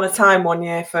Once Upon a Time one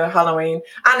year for Halloween,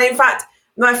 and in fact,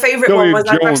 my favourite one was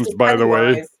Jones, by the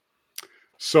way.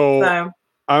 So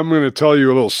I'm going to tell you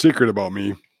a little secret about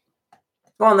me.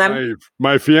 Go on then.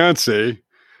 My fiance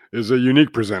is a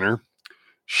unique presenter.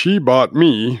 She bought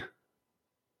me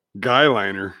guy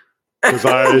liner because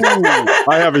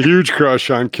I have a huge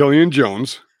crush on Killian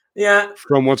Jones. Yeah.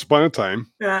 From Once Upon a Time.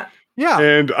 Yeah. Yeah.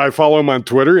 And I follow him on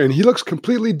Twitter, and he looks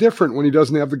completely different when he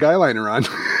doesn't have the guy liner on.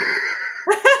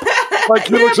 Like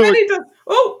he looks like, does.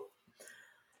 Oh.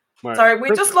 Sorry, we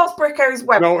just lost Bricko's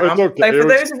webcam. No, it's okay. So for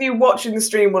those of you watching the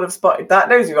stream will have spotted that.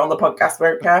 Those of you on the podcast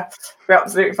won't care. We're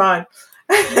absolutely fine.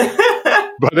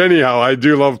 But anyhow, I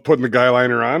do love putting the guy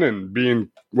liner on and being,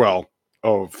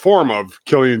 a form of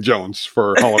Killian Jones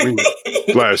for Halloween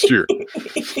last year.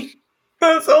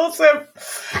 That's awesome.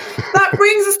 That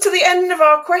brings us to the end of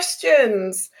our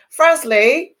questions.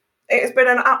 Frasley, it has been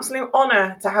an absolute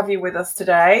honour to have you with us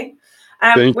today.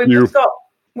 Thank you.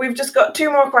 We've just got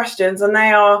two more questions, and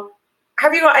they are: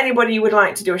 have you got anybody you would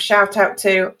like to do a shout out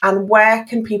to, and where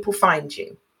can people find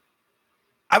you?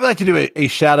 I would like to do a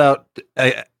shout out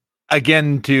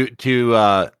again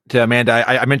to Amanda.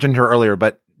 I mentioned her earlier,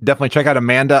 but definitely check out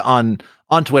Amanda on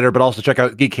Twitter, but also check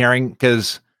out Geek Herring,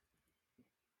 because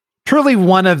truly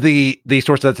one of the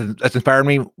sources that's inspired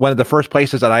me. One of the first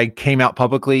places that I came out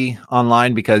publicly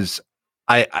online, because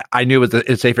I knew it was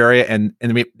a safe area, and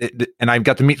I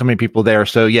got to meet so many people there.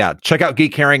 So yeah, check out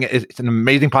Geek Herring. It's an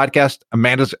amazing podcast.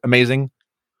 Amanda's amazing.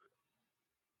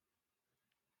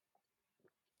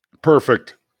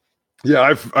 Perfect.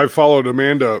 Yeah, I followed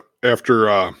Amanda after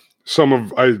I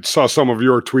saw some of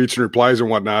your tweets and replies and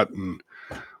whatnot, and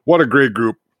what a great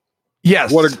group.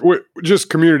 Yes. Just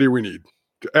community we need.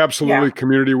 Absolutely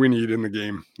community we need in the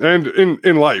game and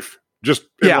in life. Just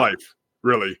in life,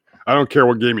 really. I don't care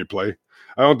what game you play.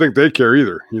 I don't think they care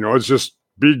either. It's just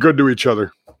be good to each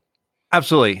other.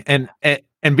 Absolutely. And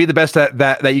be the best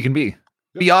that you can be.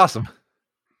 Be awesome.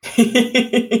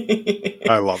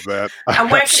 I love that. I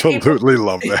absolutely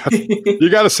love that. You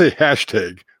got to say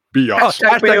hashtag be awesome.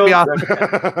 Hashtag be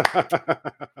awesome.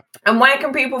 And where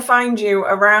can people find you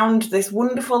around this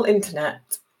wonderful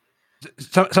internet?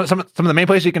 Some of the main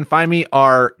places you can find me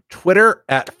are Twitter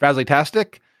at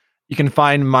Frasleytastic. You can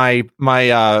find my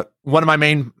one of my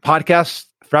main podcasts,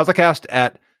 Frazzlecast,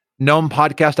 at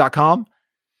gnomepodcast.com.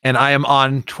 And I am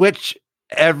on Twitch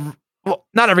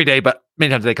not every day, but many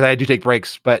times a day, because I do take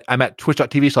breaks. But I'm at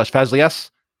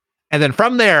twitch.tv/FrasleyS. And then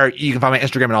from there, you can find my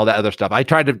Instagram and all that other stuff. I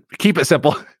tried to keep it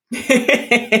simple.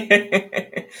 If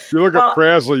you look at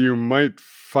Frasley, you might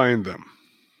find them.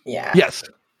 Yeah. Yes.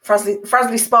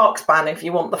 Frasley Sparks Ban, if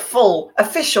you want the full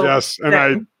official. Yes,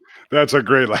 and that's a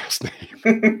great last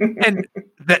name. And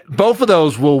both of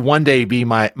those will one day be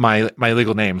my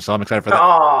legal name, so I'm excited for that.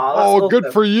 Oh, good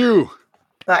for you.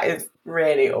 That is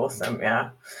really awesome,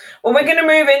 yeah. Well, we're going to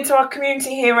move into our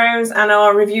community heroes and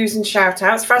our reviews and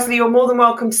shout-outs. Frasley, you're more than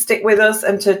welcome to stick with us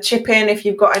and to chip in if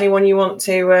you've got anyone you want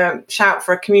to shout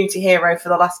for a community hero for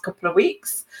the last couple of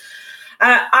weeks.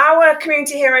 Our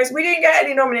community heroes, we didn't get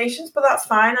any nominations, but that's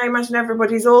fine. I imagine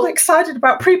everybody's all excited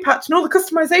about pre-patch and all the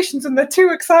customizations, and they're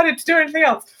too excited to do anything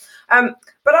else.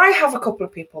 But I have a couple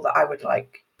of people that I would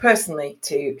like personally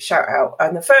to shout out.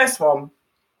 And the first one,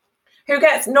 who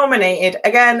gets nominated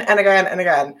again and again and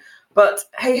again, but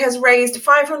he has raised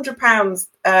 £500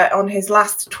 on his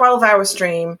last 12-hour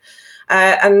stream.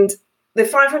 And the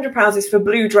 £500 is for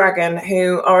Blue Dragon,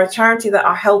 who are a charity that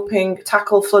are helping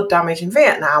tackle flood damage in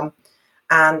Vietnam.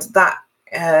 And that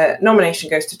nomination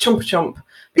goes to Chumpa Chump,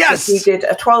 because he did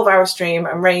a 12-hour stream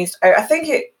and raised, I think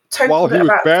it totaled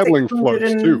about battling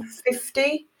floods too.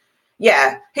 50.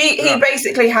 Yeah, he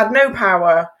basically had no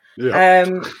power.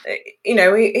 Yeah.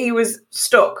 He was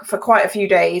stuck for quite a few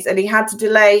days, and he had to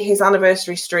delay his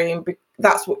anniversary stream.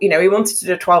 That's what he wanted to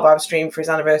do a 12-hour stream for his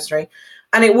anniversary,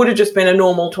 and it would have just been a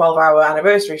normal 12-hour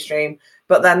anniversary stream.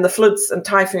 But then the floods and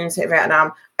typhoons hit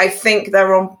Vietnam. I think they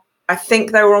were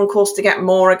on course to get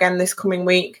more again this coming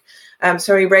week.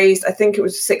 So he raised, I think it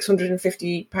was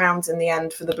 £650 in the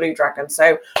end for the Blue Dragon.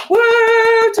 So, woo!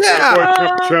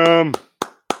 Chum.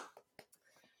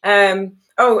 And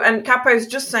Capo's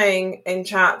just saying in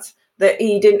chat that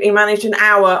he managed an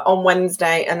hour on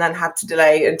Wednesday and then had to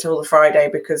delay until the Friday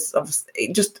because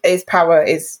his power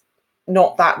is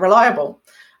not that reliable.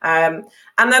 And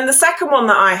then the second one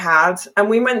that I had, and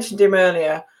we mentioned him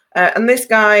earlier, and this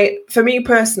guy, for me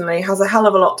personally, has a hell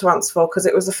of a lot to answer for because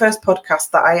it was the first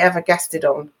podcast that I ever guested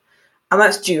on, and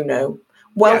that's Juno.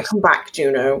 Welcome back,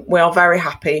 Juno. We are very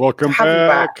happy to have you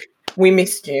back. We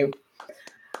missed you.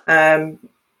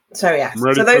 So yeah, I'm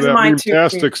ready so those for that are my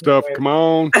fantastic stuff. Come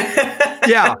on.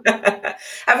 Yeah.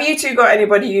 Have you two got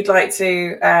anybody you'd like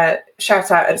to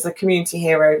shout out as a community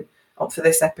hero for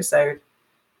this episode?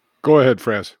 Go ahead,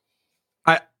 Fraz.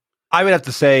 I would have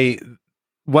to say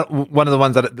one of the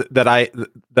ones that I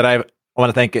want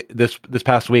to thank this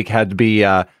past week has to be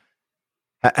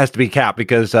Cap,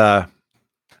 because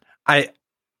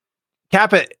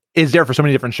Cap is there for so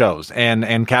many different shows,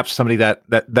 and Cap's somebody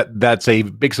that's a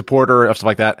big supporter of stuff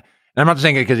like that. And I'm not just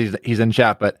saying it because he's in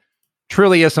chat, but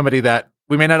truly is somebody that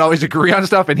we may not always agree on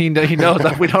stuff, and he knows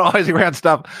that we don't always agree on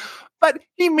stuff, but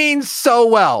he means so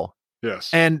well. Yes,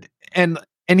 and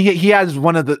he has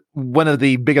one of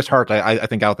the biggest hearts I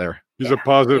think out there. He's a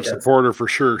positive supporter for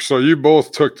sure. So you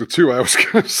both took the two I was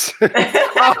going to say.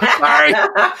 Oh, sorry.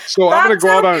 So I'm going to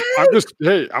go out on. I'm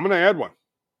going to add one.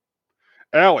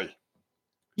 Allie.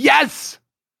 Yes.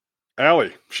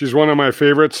 Allie. She's one of my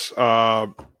favorites.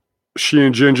 She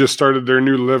and Jen just started their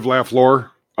new Live Laugh Lore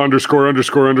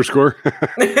 ____.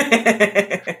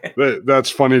 That's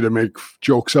funny to make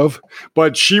jokes of.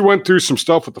 But she went through some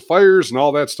stuff with the fires and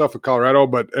all that stuff in Colorado,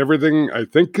 but everything I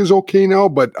think is okay now.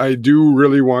 But I do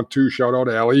really want to shout out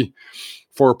Allie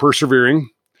for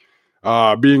persevering,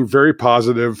 being very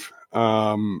positive,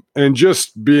 and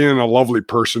just being a lovely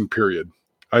person, period.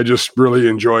 I just really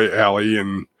enjoy Allie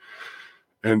and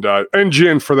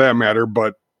Jen for that matter,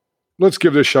 but let's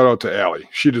give this shout out to Allie.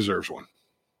 She deserves one.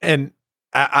 And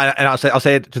I'll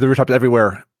say it to the rooftops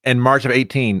everywhere. In March of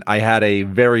 2018, I had a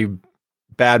very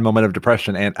bad moment of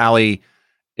depression, and Allie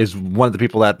is one of the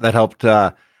people that helped.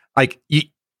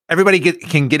 Everybody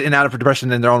can get in and out of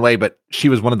depression in their own way, but she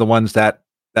was one of the ones that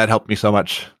helped me so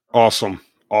much. Awesome.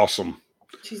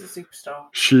 She's a superstar.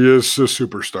 She is a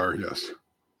superstar. Yes.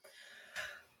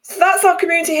 So that's our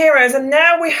community heroes, and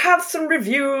now we have some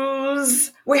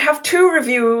reviews. We have 2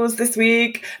 reviews this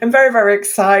week. I'm very, very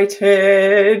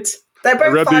excited. They're both I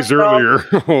read 5 these stars.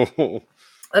 earlier.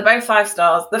 They're both 5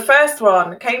 stars. The first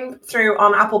one came through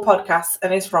on Apple Podcasts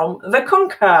and is from The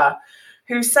Conquer,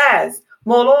 who says,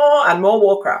 more lore and more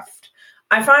Warcraft.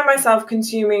 I find myself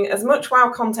consuming as much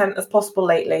WoW content as possible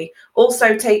lately,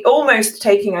 also almost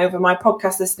taking over my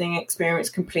podcast listening experience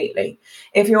completely.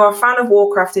 If you are a fan of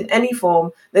Warcraft in any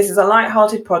form, this is a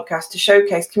light-hearted podcast to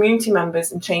showcase community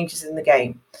members and changes in the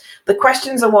game. The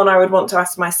questions are one I would want to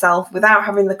ask myself without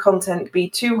having the content be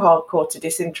too hardcore to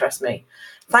disinterest me.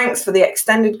 Thanks for the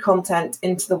extended content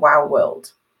into the WoW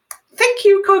world. Thank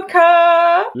you,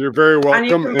 Conquer. You're very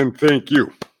welcome, and thank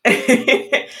you.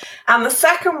 And the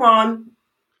second one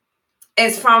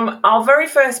is from our very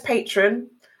first patron,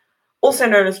 also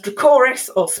known as Dracoris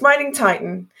or Smiling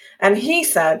Titan, and he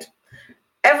said,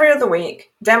 every other week,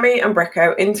 Demi and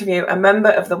Bricko interview a member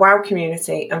of the WoW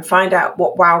community and find out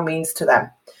what WoW means to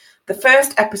them. The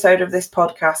first episode of this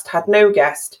podcast had no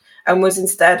guest and was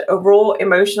instead a raw,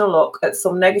 emotional look at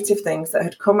some negative things that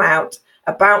had come out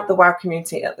about the WoW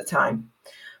community at the time.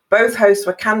 Both hosts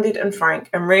were candid and frank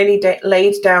and really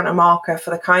laid down a marker for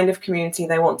the kind of community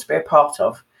they want to be a part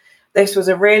of. This was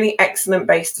a really excellent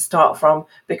base to start from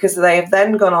because they have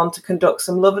then gone on to conduct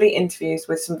some lovely interviews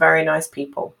with some very nice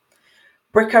people.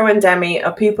 Bricko and Demi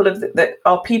are people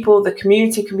the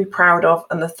community can be proud of,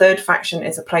 and the third faction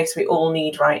is a place we all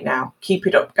need right now. Keep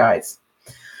it up, guys.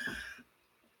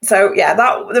 So yeah,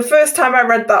 the first time I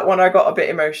read that one, I got a bit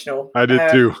emotional. I did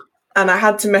too. And I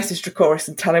had to message Dracoris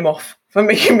and tell him off for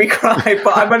making me cry,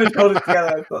 but I managed to hold it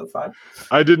together, so that's fine.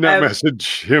 I did not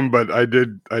message him, but I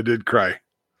did cry.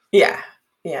 Yeah.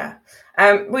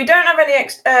 We don't have any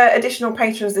additional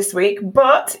patrons this week,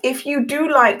 but if you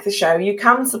do like the show, you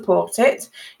can support it.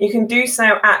 You can do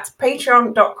so at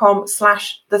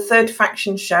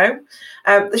patreon.com/thethirdfactionshow.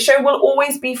 The show will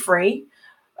always be free,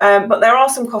 but there are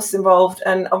some costs involved,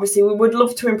 and obviously we would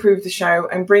love to improve the show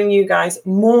and bring you guys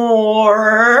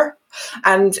more.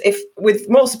 And if with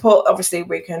more support, obviously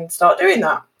we can start doing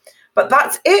that. But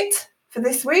that's it for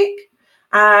this week.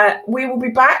 We will be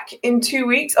back in 2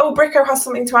 weeks. Oh, Bricko has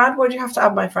something to add. What do you have to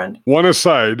add, my friend? One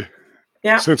aside.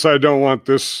 Yeah. Since I don't want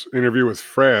this interview with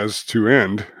Fraz to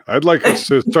end, I'd like us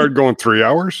to start going 3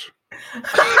 hours.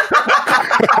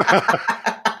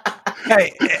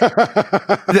 Hey,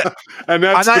 and that's I'm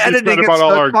not to be said editing it, about so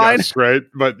all it's our fine. guests, right?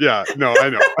 But yeah, no, I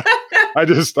know.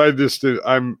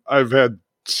 I've had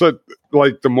such,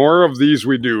 like, the more of these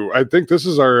we do, I think this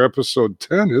is our episode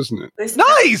 10, isn't it? This is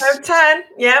Nice! episode 10.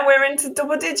 Yeah, we're into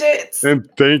double digits. And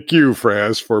thank you,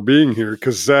 Fraz, for being here,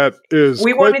 because that is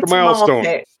We quite wanted the to milestone. mark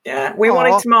it. Yeah, we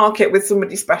wanted to mark it with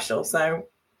somebody special. So,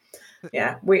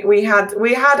 yeah, we had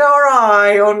our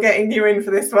eye on getting you in for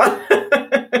this one.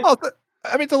 I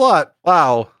mean, it's a lot.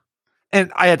 Wow.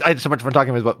 And I had so much fun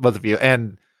talking with both of you.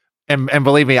 And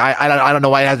believe me, I don't know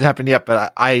why it hasn't happened yet,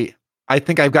 but I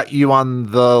think I've got you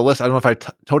on the list. I don't know if I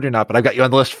told you or not, but I've got you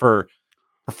on the list for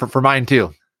mine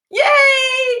too. Yay!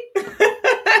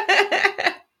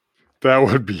 That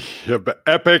would be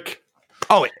epic.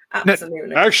 Oh,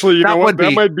 Absolutely. Actually, you That know what? would That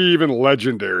be- might be even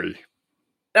legendary.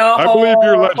 Oh. I believe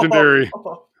you're legendary.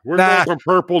 We're Nah. going from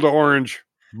purple to orange.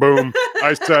 Boom.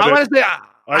 I said I it. want to say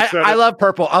I it. love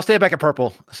purple. I'll stay back at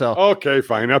purple. So Okay,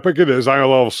 fine. Epic it is. I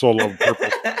also love purple.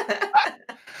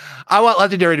 I want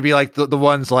legendary to be like the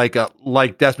ones like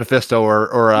Death Mephisto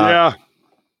or Yeah,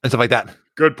 and stuff like that.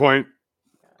 good point.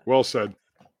 Well said.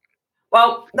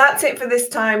 Well, that's it for this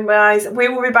time, guys. We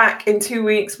will be back in 2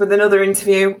 weeks with another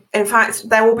interview. In fact,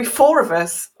 there will be 4 of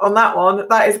us on that one.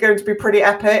 That is going to be pretty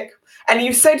epic. And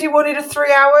you said you wanted a 3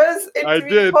 hours interview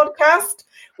did. podcast.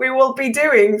 We will be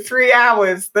doing 3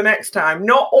 hours the next time.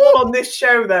 Not all on this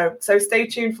show, though. So stay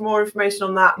tuned for more information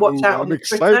on that. Watch out on I'm the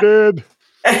Twitter.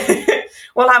 excited.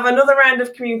 We'll have another round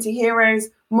of community heroes,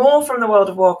 more from the World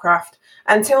of Warcraft.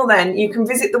 Until then, you can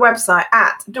visit the website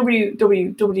at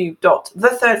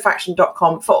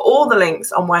www.thethirdfaction.com for all the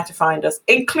links on where to find us,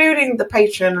 including the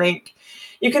Patreon link.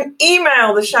 You can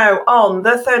email the show on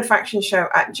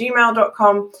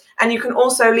thethirdfactionshow@gmail.com, and you can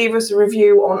also leave us a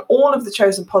review on all of the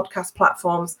chosen podcast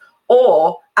platforms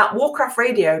or at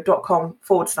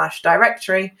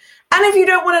warcraftradio.com/directory. And if you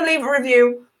don't want to leave a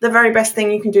review, the very best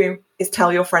thing you can do is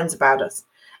tell your friends about us.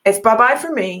 It's bye-bye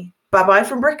from me, bye-bye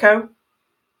from Bricko.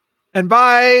 And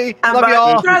bye. And Love bye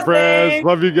y'all. from Thank you, Fraz.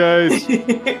 Love you guys.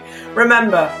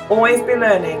 Remember, always be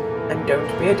learning and don't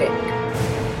be a dick.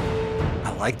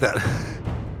 I like that.